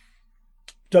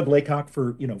 Doug Laycock,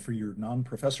 for your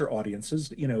non-professor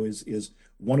audiences, is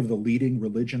one of the leading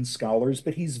religion scholars,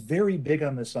 but he's very big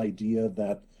on this idea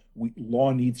that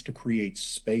law needs to create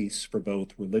space for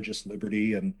both religious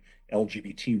liberty and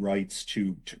LGBT rights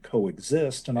to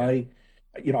coexist. And I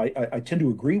tend to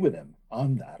agree with him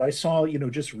on that. I saw,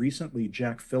 just recently,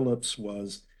 Jack Phillips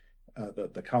was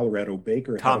the Colorado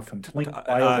baker had a complaint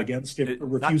filed against him for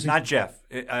refusing. Not Jeff.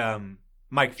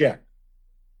 Mike.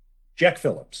 Jack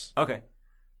Phillips. Okay.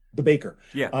 The baker,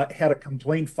 yeah, had a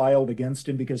complaint filed against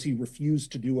him because he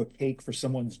refused to do a cake for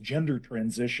someone's gender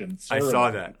transition ceremony. I saw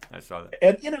that.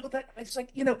 And it's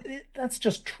like, that's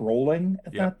just trolling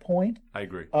at that point. I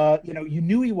agree. You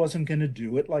knew he wasn't going to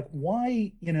do it. Like,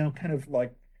 why?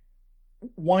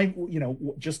 Why?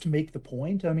 Just to make the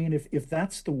point. I mean, if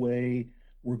that's the way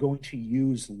we're going to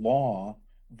use law,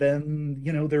 then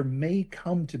there may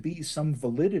come to be some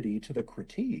validity to the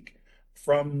critique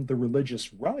from the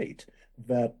religious right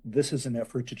that this is an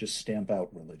effort to just stamp out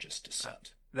religious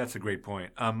dissent. That's a great point.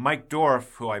 Mike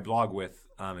Dorf, who I blog with,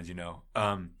 as you know,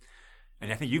 and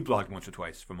I think you blogged once or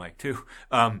twice for Mike too.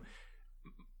 I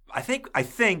think I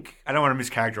don't want to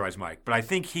mischaracterize Mike, but I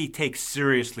think he takes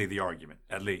seriously the argument,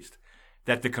 at least,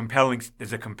 that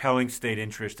there's a compelling state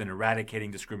interest in eradicating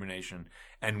discrimination,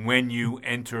 and when you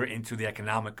enter into the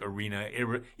economic arena,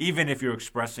 even if you're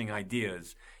expressing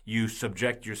ideas, you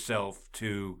subject yourself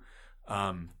to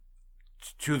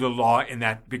the law in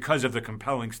that because of the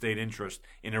compelling state interest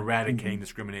in eradicating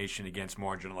discrimination against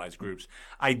marginalized groups.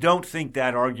 I don't think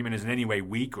that argument is in any way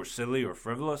weak or silly or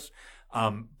frivolous,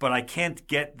 but I can't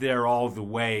get there all the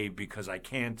way because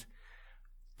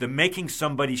the making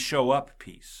somebody show up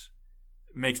piece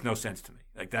makes no sense to me.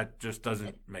 Like, that just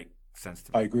doesn't make sense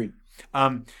to me. I agree.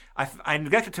 I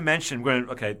neglected to mention,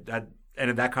 that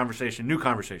ended that conversation, new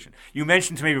conversation. You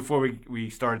mentioned to me before we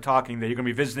started talking that you're going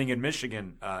to be visiting in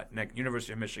Michigan,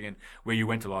 University of Michigan, where you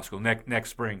went to law school next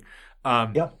spring.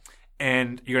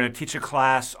 And you're going to teach a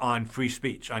class on free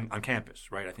speech on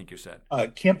campus, right? I think you said.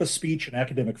 Campus Speech and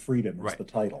Academic Freedom is the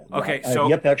title. Okay, I have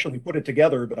yet to actually put it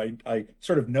together, but I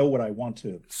sort of know what I want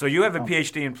to. So you have a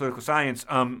PhD in political science.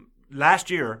 Last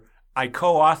year, I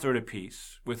co-authored a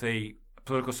piece with a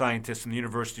political scientist from the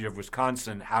University of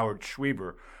Wisconsin, Howard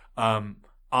Schweber,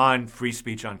 on free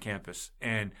speech on campus.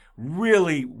 And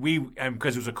really,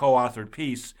 because it was a co-authored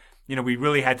piece, we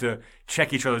really had to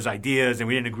check each other's ideas, and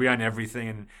we didn't agree on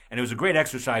everything. And it was a great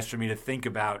exercise for me to think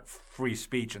about free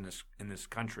speech in this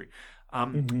country.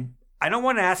 I don't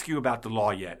want to ask you about the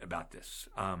law yet about this.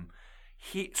 As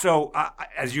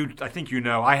I think you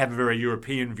know, I have a very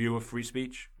European view of free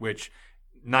speech, which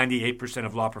 98%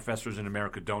 of law professors in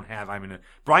America don't have.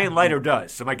 Brian Leiter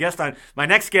does. So my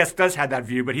next guest does have that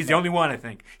view, but he's the only one, I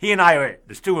think. He and I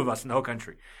there's two of us in the whole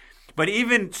country. But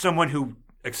even someone who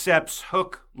accepts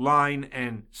hook, line,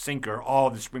 and sinker all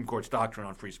of the Supreme Court's doctrine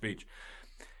on free speech,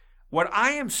 what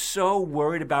I am so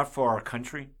worried about for our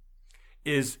country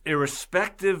is,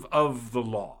 irrespective of the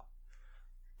law,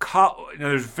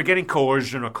 forgetting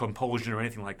coercion or compulsion or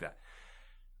anything like that,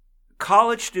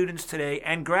 college students today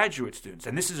and graduate students,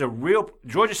 and this is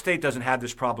Georgia State doesn't have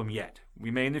this problem yet. We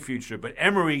may in the future, but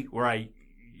Emory, where I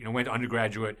went to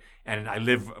undergraduate and I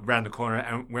live around the corner,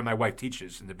 and where my wife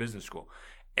teaches in the business school,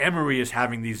 Emory is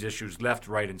having these issues left,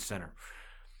 right, and center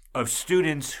of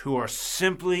students who are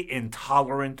simply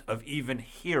intolerant of even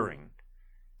hearing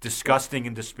disgusting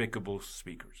and despicable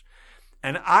speakers.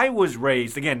 And I was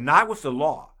raised, again, not with the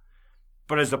law,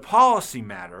 but as a policy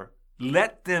matter,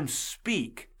 let them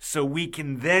speak so we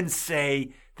can then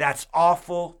say, that's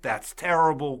awful, that's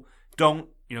terrible, don't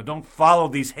follow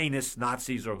these heinous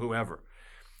Nazis or whoever.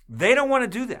 They don't want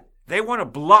to do that. They want to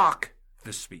block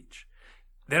the speech.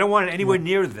 They don't want it anywhere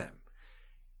near them.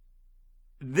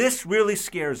 This really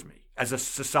scares me as a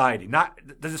society.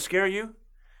 Does it scare you?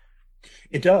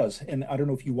 It does. And I don't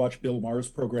know if you watch Bill Maher's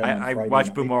program. I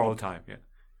watch Bill Maher all the time, yeah.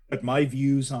 But my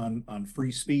views on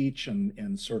free speech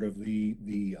and sort of the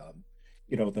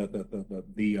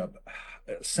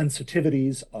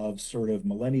sensitivities of sort of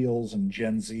millennials and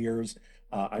Gen Zers.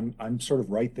 I'm sort of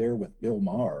right there with Bill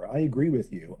Maher. I agree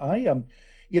with you. I am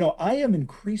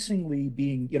increasingly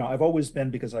being, I've always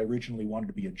been, because I originally wanted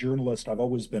to be a journalist, I've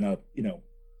always been a,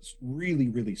 really,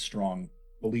 really strong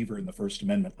believer in the First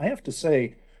Amendment. I have to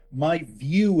say, my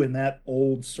view in that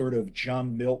old sort of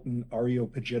John Milton,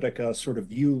 Areopagitica sort of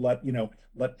view,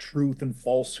 let truth and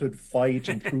falsehood fight,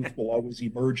 and truth will always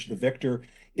emerge the victor.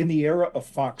 In the era of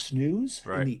Fox News,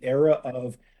 Right. in the era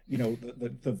of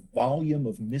the volume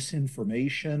of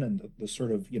misinformation and the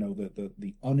sort of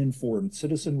the uninformed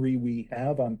citizenry we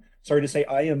have, I'm sorry to say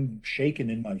I am shaken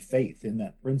in my faith in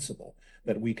that principle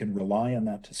that we can rely on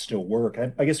that to still work.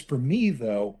 I guess for me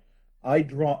though, I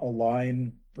draw a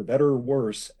line, for better or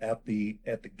worse, at the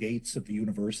gates of the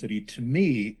university. To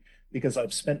me, because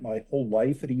I've spent my whole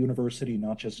life at a university,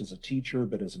 not just as a teacher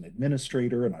but as an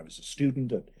administrator, and I was a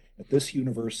student at this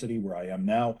university where I am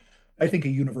now. I think a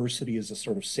university is a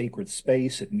sort of sacred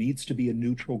space. It needs to be a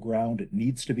neutral ground. It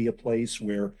needs to be a place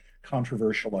where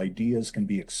controversial ideas can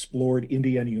be explored.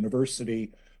 Indiana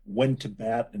University went to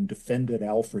bat and defended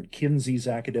Alfred Kinsey's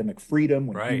academic freedom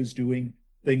when he Right. was doing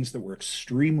things that were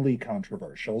extremely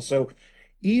controversial. So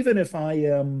even if I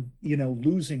am,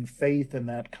 losing faith in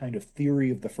that kind of theory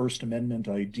of the First Amendment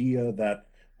idea that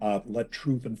let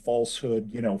truth and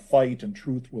falsehood, fight and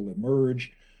truth will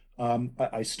emerge,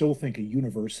 I still think a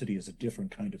university is a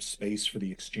different kind of space for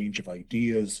the exchange of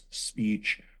ideas,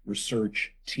 speech,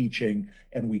 research, teaching,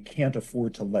 and we can't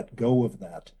afford to let go of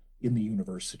that in the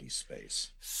university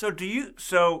space. So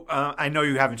I know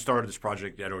you haven't started this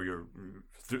project yet, or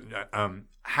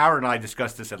Howard and I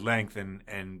discussed this at length,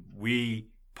 and we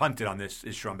punted on this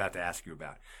issue I'm about to ask you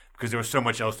about because there was so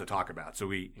much else to talk about.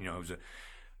 So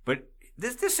but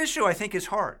this issue I think is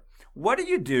hard. What do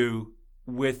you do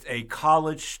with a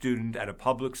college student at a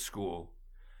public school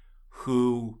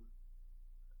who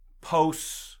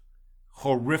posts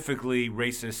horrifically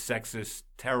racist, sexist,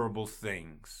 terrible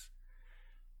things,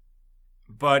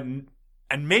 and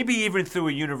maybe even through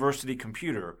a university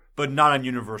computer, but not on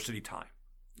university time,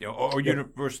 or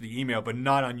university email, but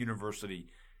not on university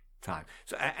time.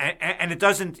 So, and it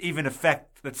doesn't even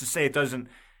affect. Let's just say it doesn't.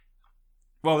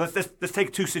 Well, let's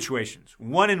take two situations.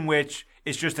 One in which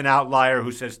it's just an outlier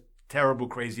who says terrible,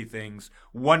 crazy things.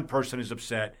 One person is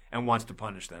upset and wants to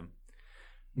punish them.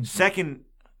 Mm-hmm. Second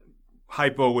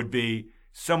hypo would be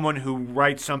someone who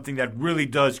writes something that really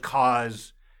does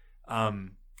cause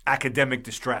academic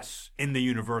distress in the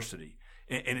university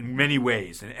in many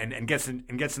ways, and gets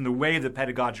in the way of the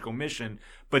pedagogical mission,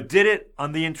 but did it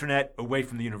on the internet away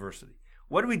from the university.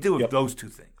 What do we do with those two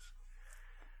things?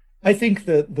 I think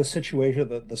the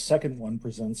situation, the second one,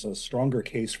 presents a stronger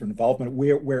case for involvement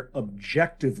where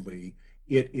objectively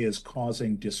it is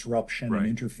causing disruption and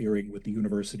interfering with the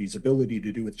university's ability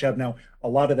to do its job. Now, a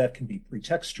lot of that can be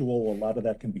pretextual, a lot of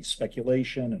that can be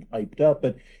speculation and hyped up,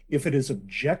 but if it is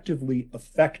objectively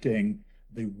affecting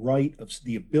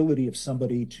the ability of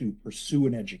somebody to pursue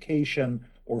an education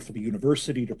or for the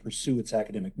university to pursue its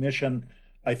academic mission,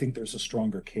 I think there's a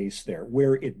stronger case there.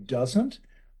 Where it doesn't,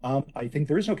 I think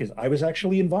there is no case. I was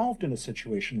actually involved in a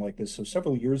situation like this. So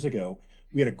several years ago,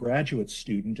 we had a graduate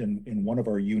student in one of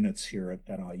our units here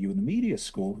at IU in the media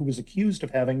school who was accused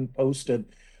of having posted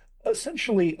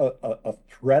essentially a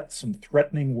threat, some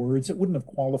threatening words. It wouldn't have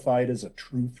qualified as a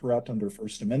true threat under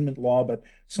First Amendment law, but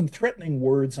some threatening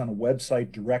words on a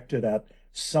website directed at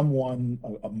someone,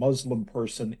 a Muslim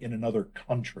person in another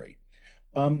country.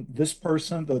 This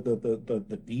person,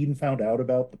 the dean, found out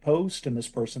about the post, and this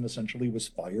person essentially was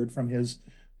fired from his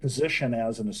position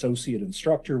as an associate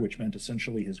instructor, which meant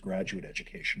essentially his graduate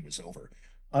education was over.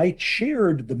 I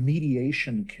chaired the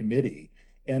mediation committee,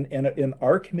 and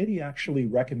our committee actually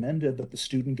recommended that the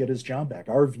student get his job back.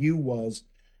 Our view was,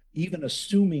 even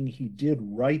assuming he did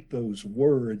write those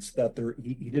words, that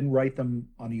he didn't write them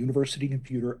on a university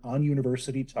computer on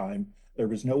university time. There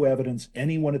was no evidence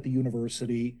anyone at the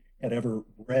university had ever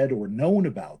read or known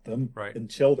about them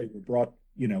until they were brought,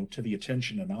 to the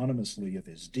attention anonymously of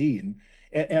his dean.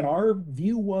 And our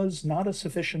view was not a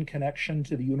sufficient connection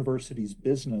to the university's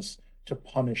business to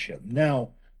punish him.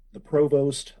 Now, the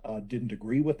provost didn't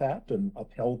agree with that and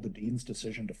upheld the dean's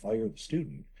decision to fire the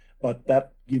student. But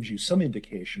that gives you some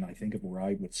indication, I think, of where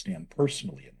I would stand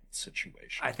personally in that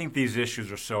situation. I think these issues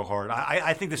are so hard.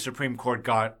 I think the Supreme Court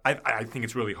I think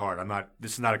it's really hard.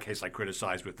 This is not a case I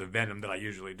criticize with the venom that I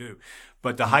usually do.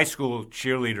 But the high school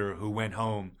cheerleader who went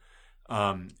home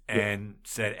and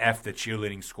said F the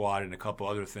cheerleading squad and a couple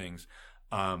other things,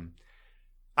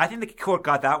 I think the court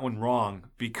got that one wrong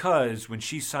because when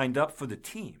she signed up for the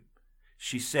team,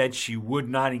 she said she would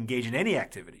not engage in any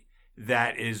activity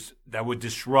that would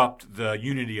disrupt the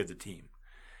unity of the team.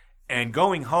 And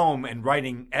going home and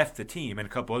writing F the team and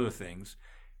a couple other things,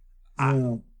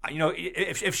 Yeah.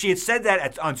 if she had said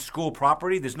that on school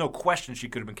property, there's no question she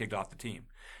could have been kicked off the team.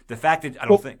 The fact that I Well,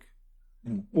 don't think.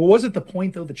 well, was it the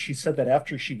point though that she said that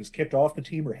after she was kicked off the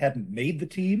team or hadn't made the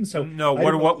team? So No, I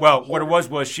don't know. what it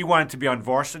was she wanted to be on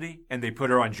varsity, and they put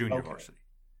her on junior Okay. varsity.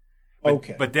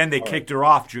 Okay. But then they All right. kicked her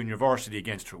off junior varsity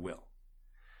against her will.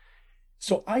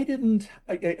 So I didn't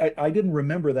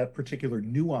remember that particular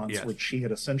nuance, Yes. which she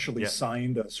had essentially Yes.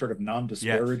 signed a sort of Yes.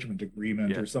 non-disparagement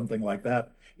agreement or Yes. something like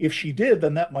that. If she did,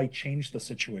 then that might change the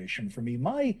situation for me.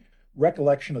 My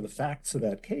recollection of the facts of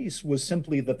that case was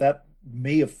simply that that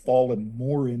may have fallen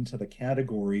more into the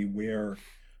category where,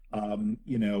 um,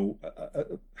 you know, uh, uh,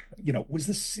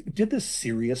 was did this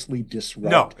seriously No,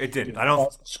 disrupt, it didn't. I don't.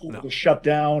 cause the school No. to shut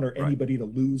down or Right. anybody to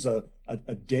lose a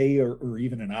day or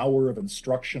even an hour of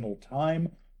instructional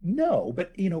time? No,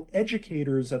 but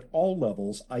educators at all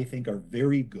levels, I think, are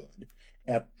very good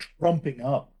at trumping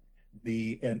up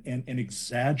and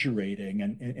exaggerating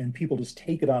and people just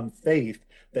take it on faith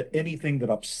that anything that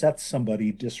upsets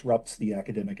somebody disrupts the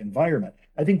academic environment.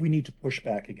 I think we need to push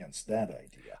back against that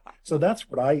idea. So that's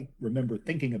what I remember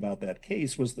thinking about that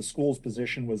case was the school's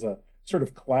position was a sort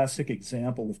of classic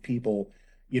example of people,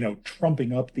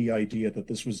 trumping up the idea that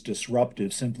this was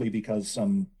disruptive simply because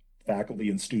some faculty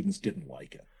and students didn't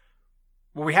like it.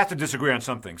 Well, we have to disagree on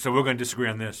something, so we're going to disagree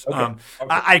on this. Okay. Okay.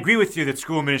 I agree with you that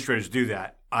school administrators do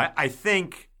that. I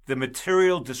think the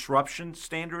material disruption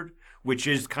standard, which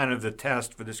is kind of the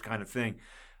test for this kind of thing,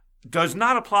 does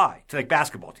not apply to like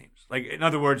basketball teams. Like, in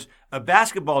other words, a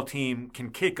basketball team can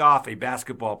kick off a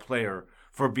basketball player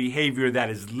for behavior that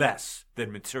is less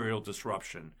than material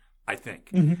disruption, I think.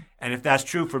 Mm-hmm. And if that's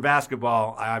true for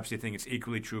basketball, I obviously think it's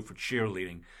equally true for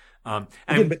cheerleading.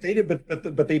 Again, but they did,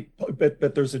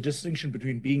 but there's a distinction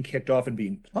between being kicked off and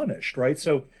being punished, right?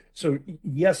 So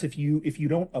yes, if you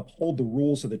don't uphold the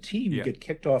rules of the team, you Yeah. get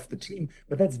kicked off the team,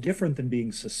 but that's different than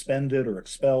being suspended or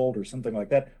expelled or something like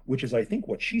that, which is, I think,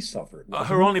 what she suffered.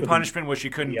 Her only punishment was she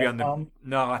couldn't be on the. F-bomb?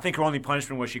 No, I think her only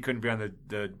punishment was she couldn't be on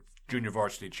the junior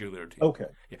varsity cheerleader team. Okay.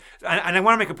 Yeah, and I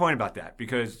want to make a point about that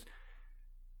because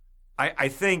I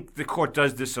think the court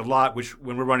does this a lot. Which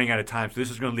when we're running out of time, so this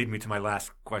is going to lead me to my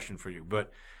last question for you.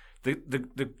 But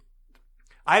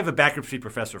I have a bankruptcy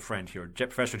professor friend here,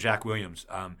 Professor Jack Williams,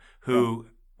 who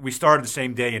we started the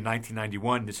same day in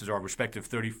 1991. This is our respective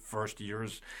 31st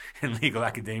years in legal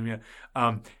academia.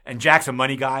 And Jack's a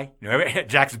money guy.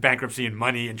 Jack's bankruptcy and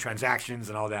money and transactions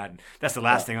and all that. And that's the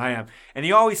last thing I am. And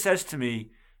he always says to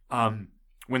me,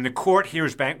 when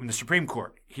the Supreme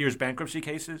Court hears bankruptcy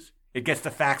cases, it gets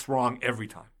the facts wrong every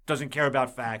time. Doesn't care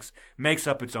about facts, makes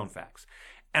up its own facts.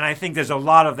 And I think there's a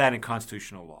lot of that in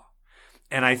constitutional law.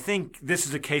 And I think this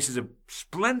is a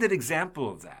splendid example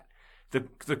of that.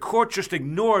 The court just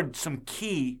ignored some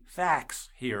key facts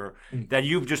here that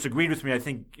you've just agreed with me. I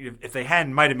think if they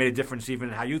hadn't, might have made a difference even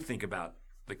in how you think about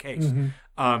the case.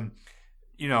 Mm-hmm.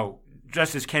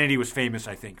 Justice Kennedy was famous,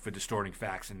 I think, for distorting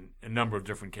facts in a number of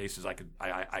different cases I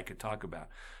could talk about.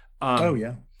 Oh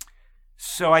yeah.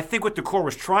 So I think what the court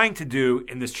was trying to do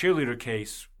in this cheerleader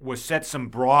case was set some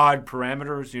broad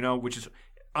parameters, which is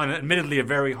admittedly a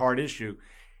very hard issue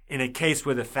in a case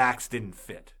where the facts didn't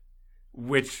fit.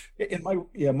 Which in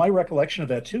my recollection of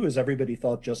that too is everybody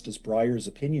thought Justice Breyer's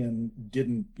opinion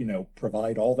didn't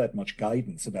provide all that much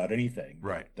guidance about anything.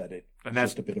 Right. That it and was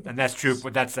that's just a bit of and that's true,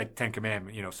 but that's like Ten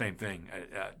Commandments, same thing.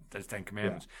 That's Ten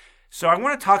Commandments. Yeah. So I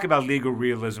want to talk about legal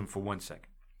realism for 1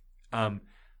 second.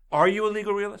 Are you a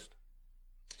legal realist?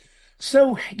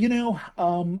 So,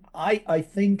 I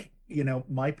think,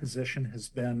 my position has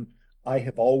been I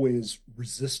have always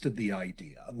resisted the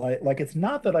idea. Like it's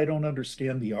not that I don't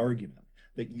understand the argument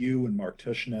that you and Mark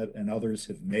Tushnet and others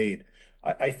have made.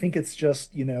 I think it's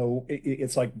just,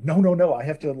 it's like, no, I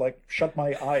have to like shut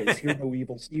my eyes, hear no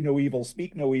evil, see no evil,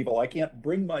 speak no evil. I can't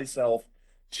bring myself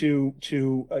to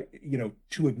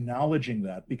acknowledging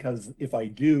that, because if I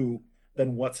do,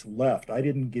 then what's left? I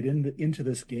didn't get into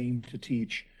this game to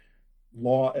teach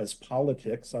law as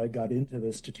politics. I got into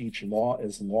this to teach law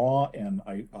as law, and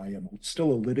I am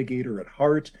still a litigator at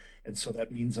heart. And so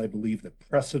that means I believe that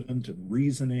precedent and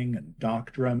reasoning and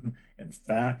doctrine and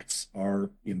facts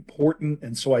are important.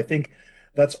 And so I think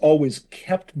that's always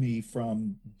kept me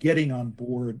from getting on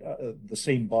board the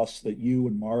same bus that you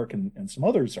and Mark and some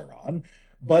others are on.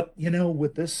 But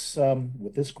with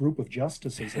this group of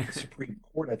justices at the Supreme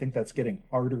Court, I think that's getting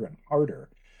harder and harder.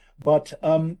 But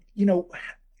I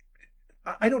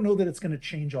don't know that it's going to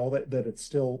change all that it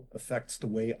still affects the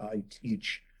way I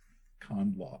teach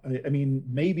con law. I mean,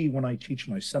 maybe when I teach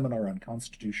my seminar on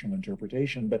constitutional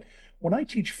interpretation, but when I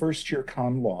teach first year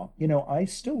con law, I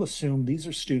still assume these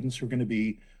are students who are going to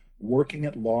be working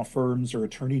at law firms or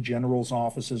attorney general's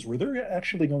offices where they're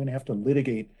actually going to have to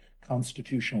litigate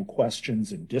constitutional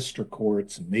questions in district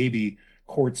courts and maybe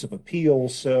courts of appeal.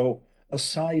 So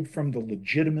aside from the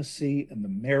legitimacy and the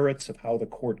merits of how the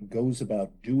court goes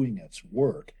about doing its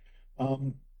work,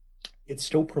 it's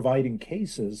still providing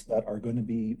cases that are going to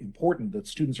be important that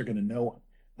students are going to know,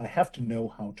 I have to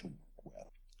know how to work with.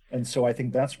 And so I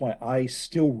think that's why I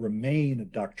still remain a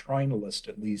doctrinalist,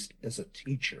 at least as a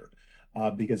teacher,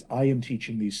 because I am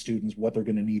teaching these students what they're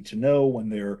going to need to know when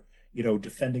they're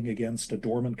defending against a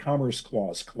dormant commerce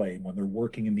clause claim, when they're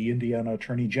working in the Indiana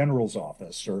Attorney General's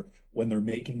office, or when they're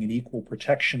making an equal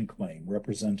protection claim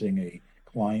representing a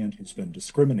client who's been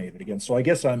discriminated against. So I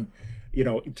guess I'm,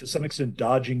 to some extent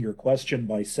dodging your question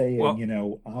by saying,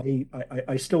 well,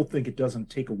 I still think it doesn't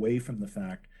take away from the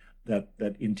fact that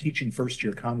in teaching first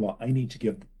year con law, I need to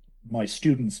give my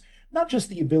students not just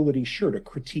the ability, sure, to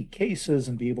critique cases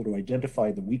and be able to identify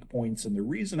the weak points in their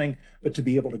reasoning, but to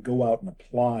be able to go out and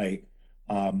apply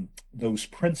those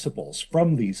principles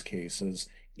from these cases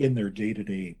in their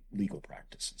day-to-day legal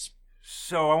practices.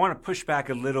 So I want to push back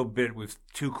a little bit with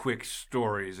two quick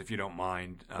stories, if you don't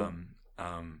mind,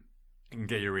 and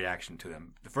get your reaction to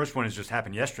them. The first one has just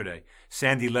happened yesterday.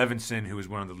 Sandy Levinson, who is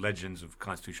one of the legends of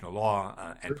constitutional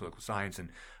law and political science, and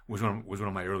was one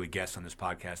of my early guests on this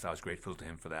podcast. I was grateful to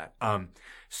him for that.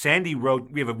 Sandy wrote.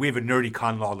 We have a nerdy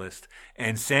con law list,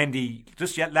 and Sandy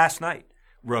just last night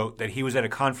wrote that he was at a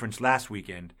conference last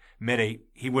weekend.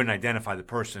 He wouldn't identify the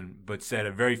person, but said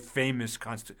a very famous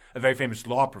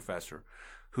law professor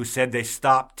who said they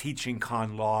stopped teaching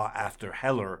con law after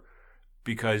Heller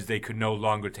because they could no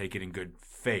longer take it in good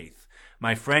faith.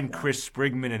 My friend Chris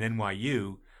Sprigman at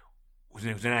NYU,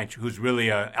 who's really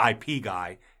an IP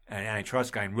guy, an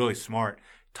antitrust guy, and really smart,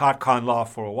 taught con law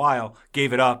for a while,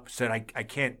 gave it up, said, I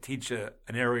can't teach an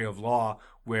area of law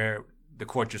where the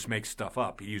court just makes stuff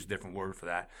up. He used a different word for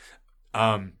that.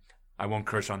 I won't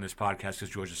curse on this podcast because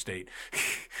Georgia State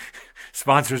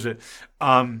sponsors it.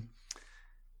 And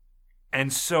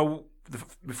so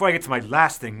before I get to my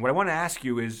last thing, what I want to ask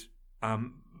you is,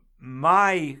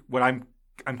 what I'm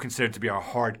considered to be a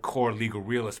hardcore legal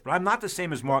realist, but I'm not the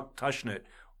same as Mark Tushnet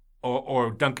or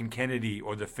Duncan Kennedy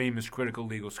or the famous critical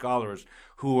legal scholars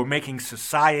who are making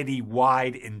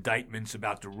society-wide indictments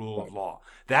about the rule of law.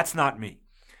 That's not me.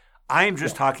 I am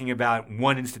just talking about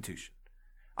one institution.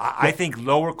 I think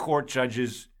lower court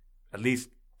judges, at least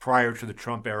prior to the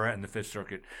Trump era and the Fifth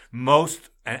Circuit,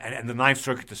 and the Ninth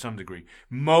Circuit to some degree,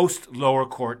 most lower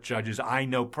court judges I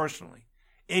know personally,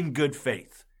 in good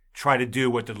faith, try to do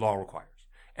what the law requires.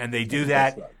 And they do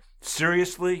that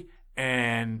seriously,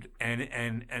 and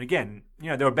again,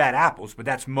 there are bad apples, but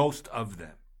that's most of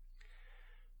them.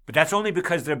 But that's only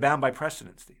because they're bound by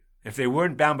precedent, Steve. If they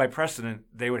weren't bound by precedent,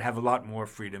 they would have a lot more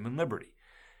freedom and liberty.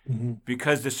 Mm-hmm.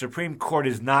 Because the Supreme Court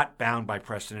is not bound by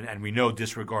precedent, and we know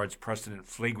disregards precedent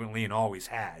flagrantly and always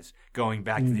has, going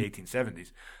back to the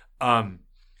 1870s.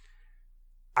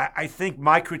 I think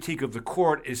my critique of the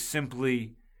court is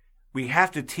simply we have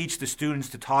to teach the students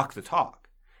to talk the talk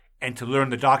and to learn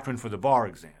the doctrine for the bar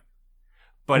exam.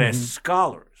 But as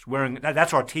scholars,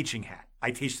 that's our teaching hat. I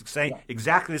teach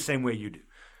exactly the same way you do,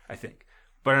 I think.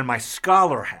 But in my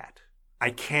scholar hat,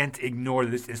 I can't ignore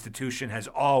this institution has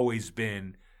always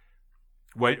been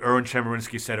what Erwin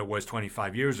Chemerinsky said it was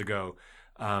 25 years ago,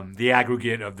 the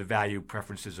aggregate of the value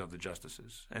preferences of the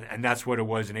justices. And that's what it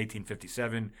was in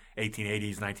 1857,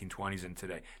 1880s, 1920s, and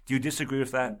today. Do you disagree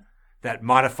with that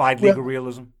modified legal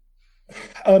realism?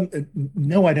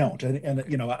 No, I don't.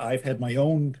 And I've had my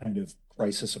own kind of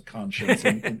crisis of conscience.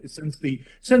 and since the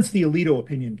Alito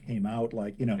opinion came out,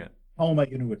 how am I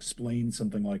going to explain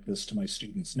something like this to my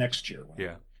students next year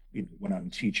when I'm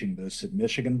teaching this at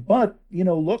Michigan? But,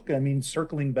 look, I mean,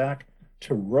 circling back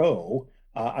to Roe,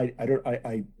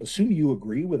 I assume you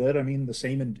agree with it. I mean, the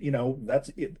same,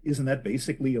 isn't that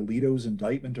basically Alito's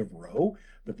indictment of Roe?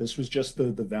 That this was just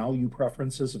the value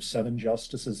preferences of 7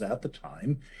 justices at the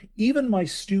time. Even my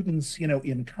students,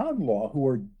 in con law who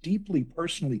are deeply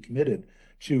personally committed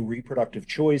to reproductive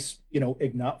choice,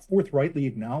 forthrightly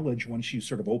acknowledge once you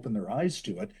sort of open their eyes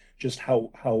to it, just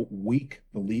how weak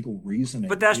the legal reasoning is.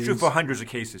 But that's true for hundreds of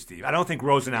cases, Steve. I don't think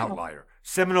Roe's an outlier.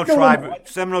 Seminole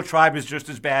Tribe is just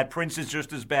as bad. Prince is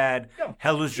just as bad. Yeah.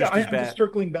 Hell is just as bad. I'm just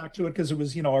circling back to it because it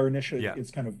was, our initial,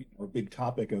 it's kind of our big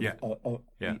topic of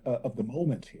the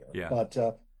moment here. Yeah. But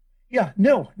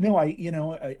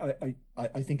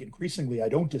I think increasingly I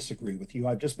don't disagree with you.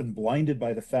 I've just been blinded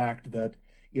by the fact that,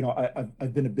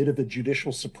 I've been a bit of a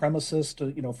judicial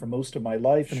supremacist, for most of my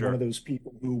life, and one Sure. of those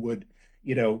people who would,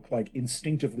 like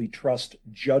instinctively trust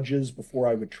judges before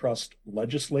I would trust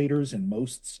legislators in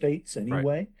most states Right.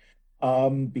 anyway,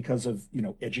 because of,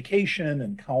 education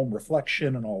and calm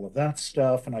reflection and all of that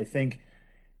stuff. And I think,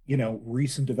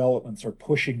 recent developments are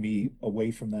pushing me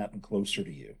away from that and closer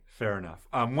to you. Fair enough.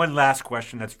 One last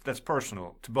question that's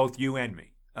personal to both you and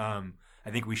me. I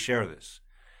think we share this,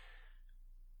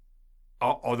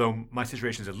 although my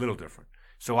situation is a little different.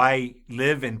 So I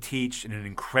live and teach in an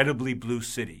incredibly blue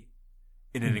city,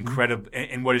 Hmm.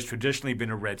 in what has traditionally been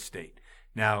a red state.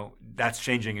 Now that's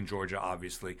changing in Georgia,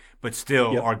 obviously, but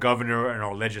still, Yep. our governor and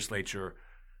our legislature,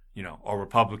 are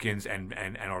Republicans, and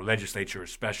our legislature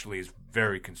especially is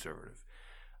very conservative.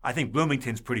 I think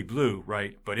Bloomington's pretty blue,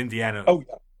 right? But Indiana, Oh,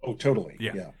 yeah. Oh, totally.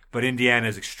 yeah, Yeah. but Indiana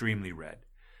is extremely red,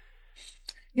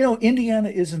 Indiana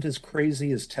isn't as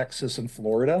crazy as Texas and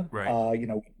Florida, right?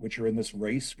 which are in this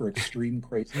race for extreme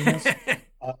craziness.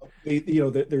 Uh,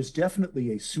 there's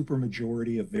definitely a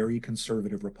supermajority of very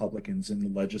conservative Republicans in the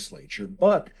legislature,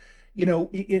 but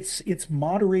it's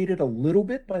moderated a little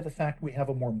bit by the fact we have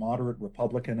a more moderate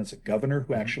Republican as a governor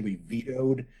who Mhm. actually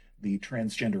vetoed the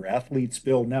transgender athletes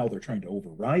bill. Now they're trying to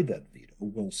override that veto.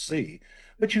 We'll see.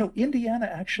 But Indiana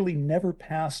actually never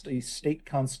passed a state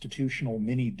constitutional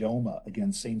mini DOMA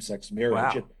against same-sex marriage.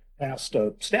 Wow. It passed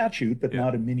a statute, but Yeah.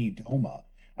 not a mini DOMA.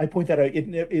 I point that out.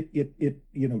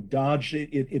 It dodged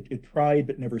it tried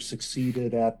but never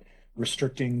succeeded at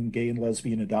restricting gay and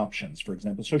lesbian adoptions, for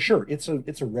example. So sure, it's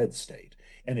a red state,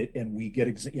 and we get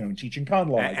in teaching con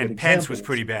law, I get And Pence was examples.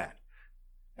 pretty bad.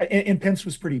 And Pence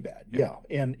was pretty bad, Yeah.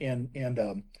 yeah.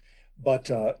 And but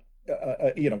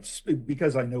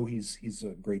because I know he's a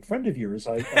great friend of yours,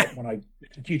 when I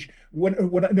get to teach when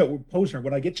I no Posner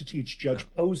when I get to teach Judge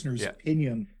Posner's Yeah.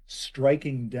 opinion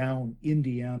striking down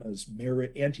Indiana's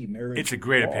It's anti-marriage a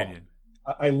great law, opinion.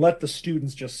 I let the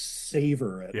students just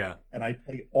savor it, Yeah. and I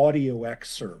play audio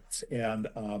excerpts, and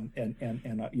I have to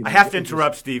it just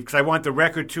interrupt, Steve, because I want the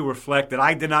record to reflect that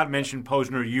I did not mention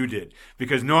Posner. You did,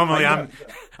 because normally yeah,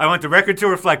 I want the record to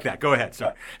reflect that. Go ahead.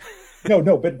 yeah. Sorry.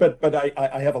 No, but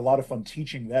I have a lot of fun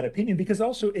teaching that opinion because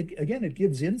also it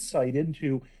gives insight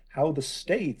into how the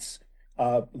states,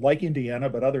 like Indiana,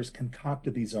 but others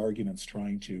concocted these arguments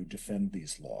trying to defend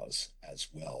these laws as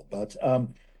well. But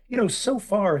so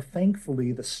far,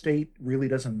 thankfully, the state really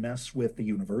doesn't mess with the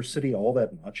university all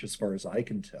that much, as far as I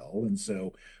can tell. And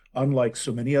so, unlike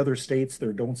so many other states,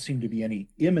 there don't seem to be any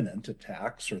imminent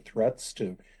attacks or threats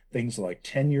to things like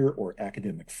tenure or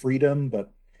academic freedom.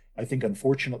 But I think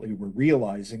unfortunately we're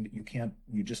realizing that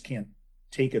you just can't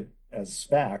take it as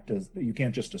fact, as you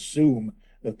can't just assume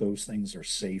that those things are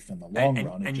safe in the And, long and,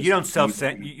 run. It and just you don't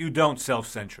self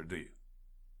censor, do you?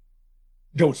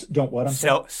 don't what I'm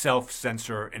sorry. Self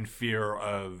censor in fear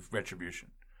of retribution.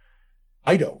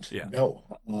 I don't. Yeah. No,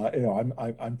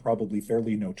 I'm probably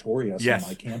fairly notorious on my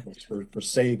Yes. campus for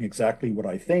saying exactly what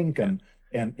I think Yeah.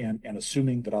 and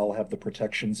assuming that I'll have the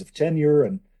protections of tenure.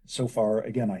 And so far,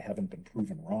 again, I haven't been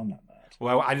proven wrong on that.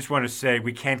 Well, I just want to say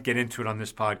we can't get into it on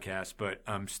this podcast, but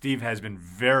Steve has been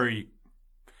very.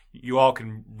 You all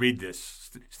can read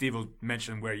this. Steve will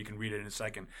mention where you can read it in a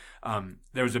second.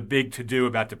 There was a big to do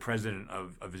about the president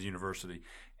of his university,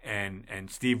 and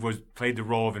Steve played the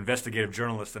role of investigative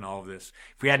journalist in all of this.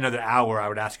 If we had another hour, I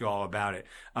would ask you all about it.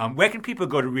 Where can people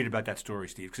go to read about that story,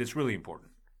 Steve? Because it's really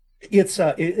important. It's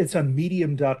on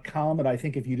medium.com, and I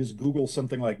think if you just Google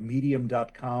something like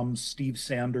medium.com Steve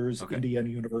Sanders, Okay. Indiana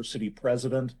University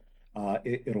president,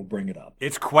 it'll bring it up.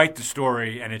 It's quite the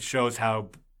story, and it shows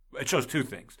two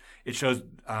things. It shows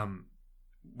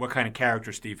what kind of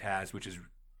character Steve has, which is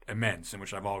immense and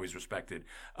which I've always respected.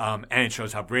 And it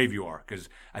shows how brave you are, because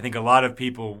I think a lot of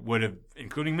people would have,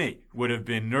 including me, would have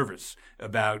been nervous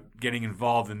about getting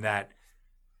involved in that.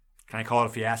 Can I call it a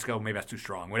fiasco? Maybe that's too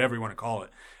strong. Whatever you want to call it,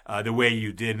 the way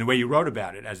you did and the way you wrote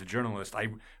about it as a journalist.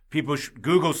 People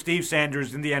Google Steve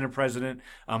Sanders, Indiana president,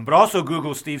 but also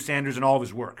Google Steve Sanders and all of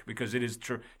his work, because it is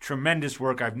tremendous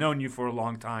work. I've known you for a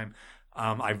long time.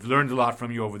 I've learned a lot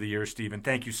from you over the years, Steve, and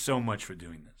thank you so much for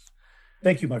doing this.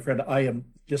 Thank you, my friend. I am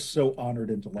just so honored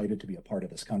and delighted to be a part of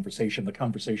this conversation. The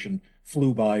conversation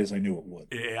flew by as I knew it would.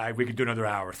 We could do another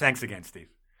hour. Thanks again, Steve.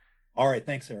 All right.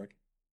 Thanks, Eric.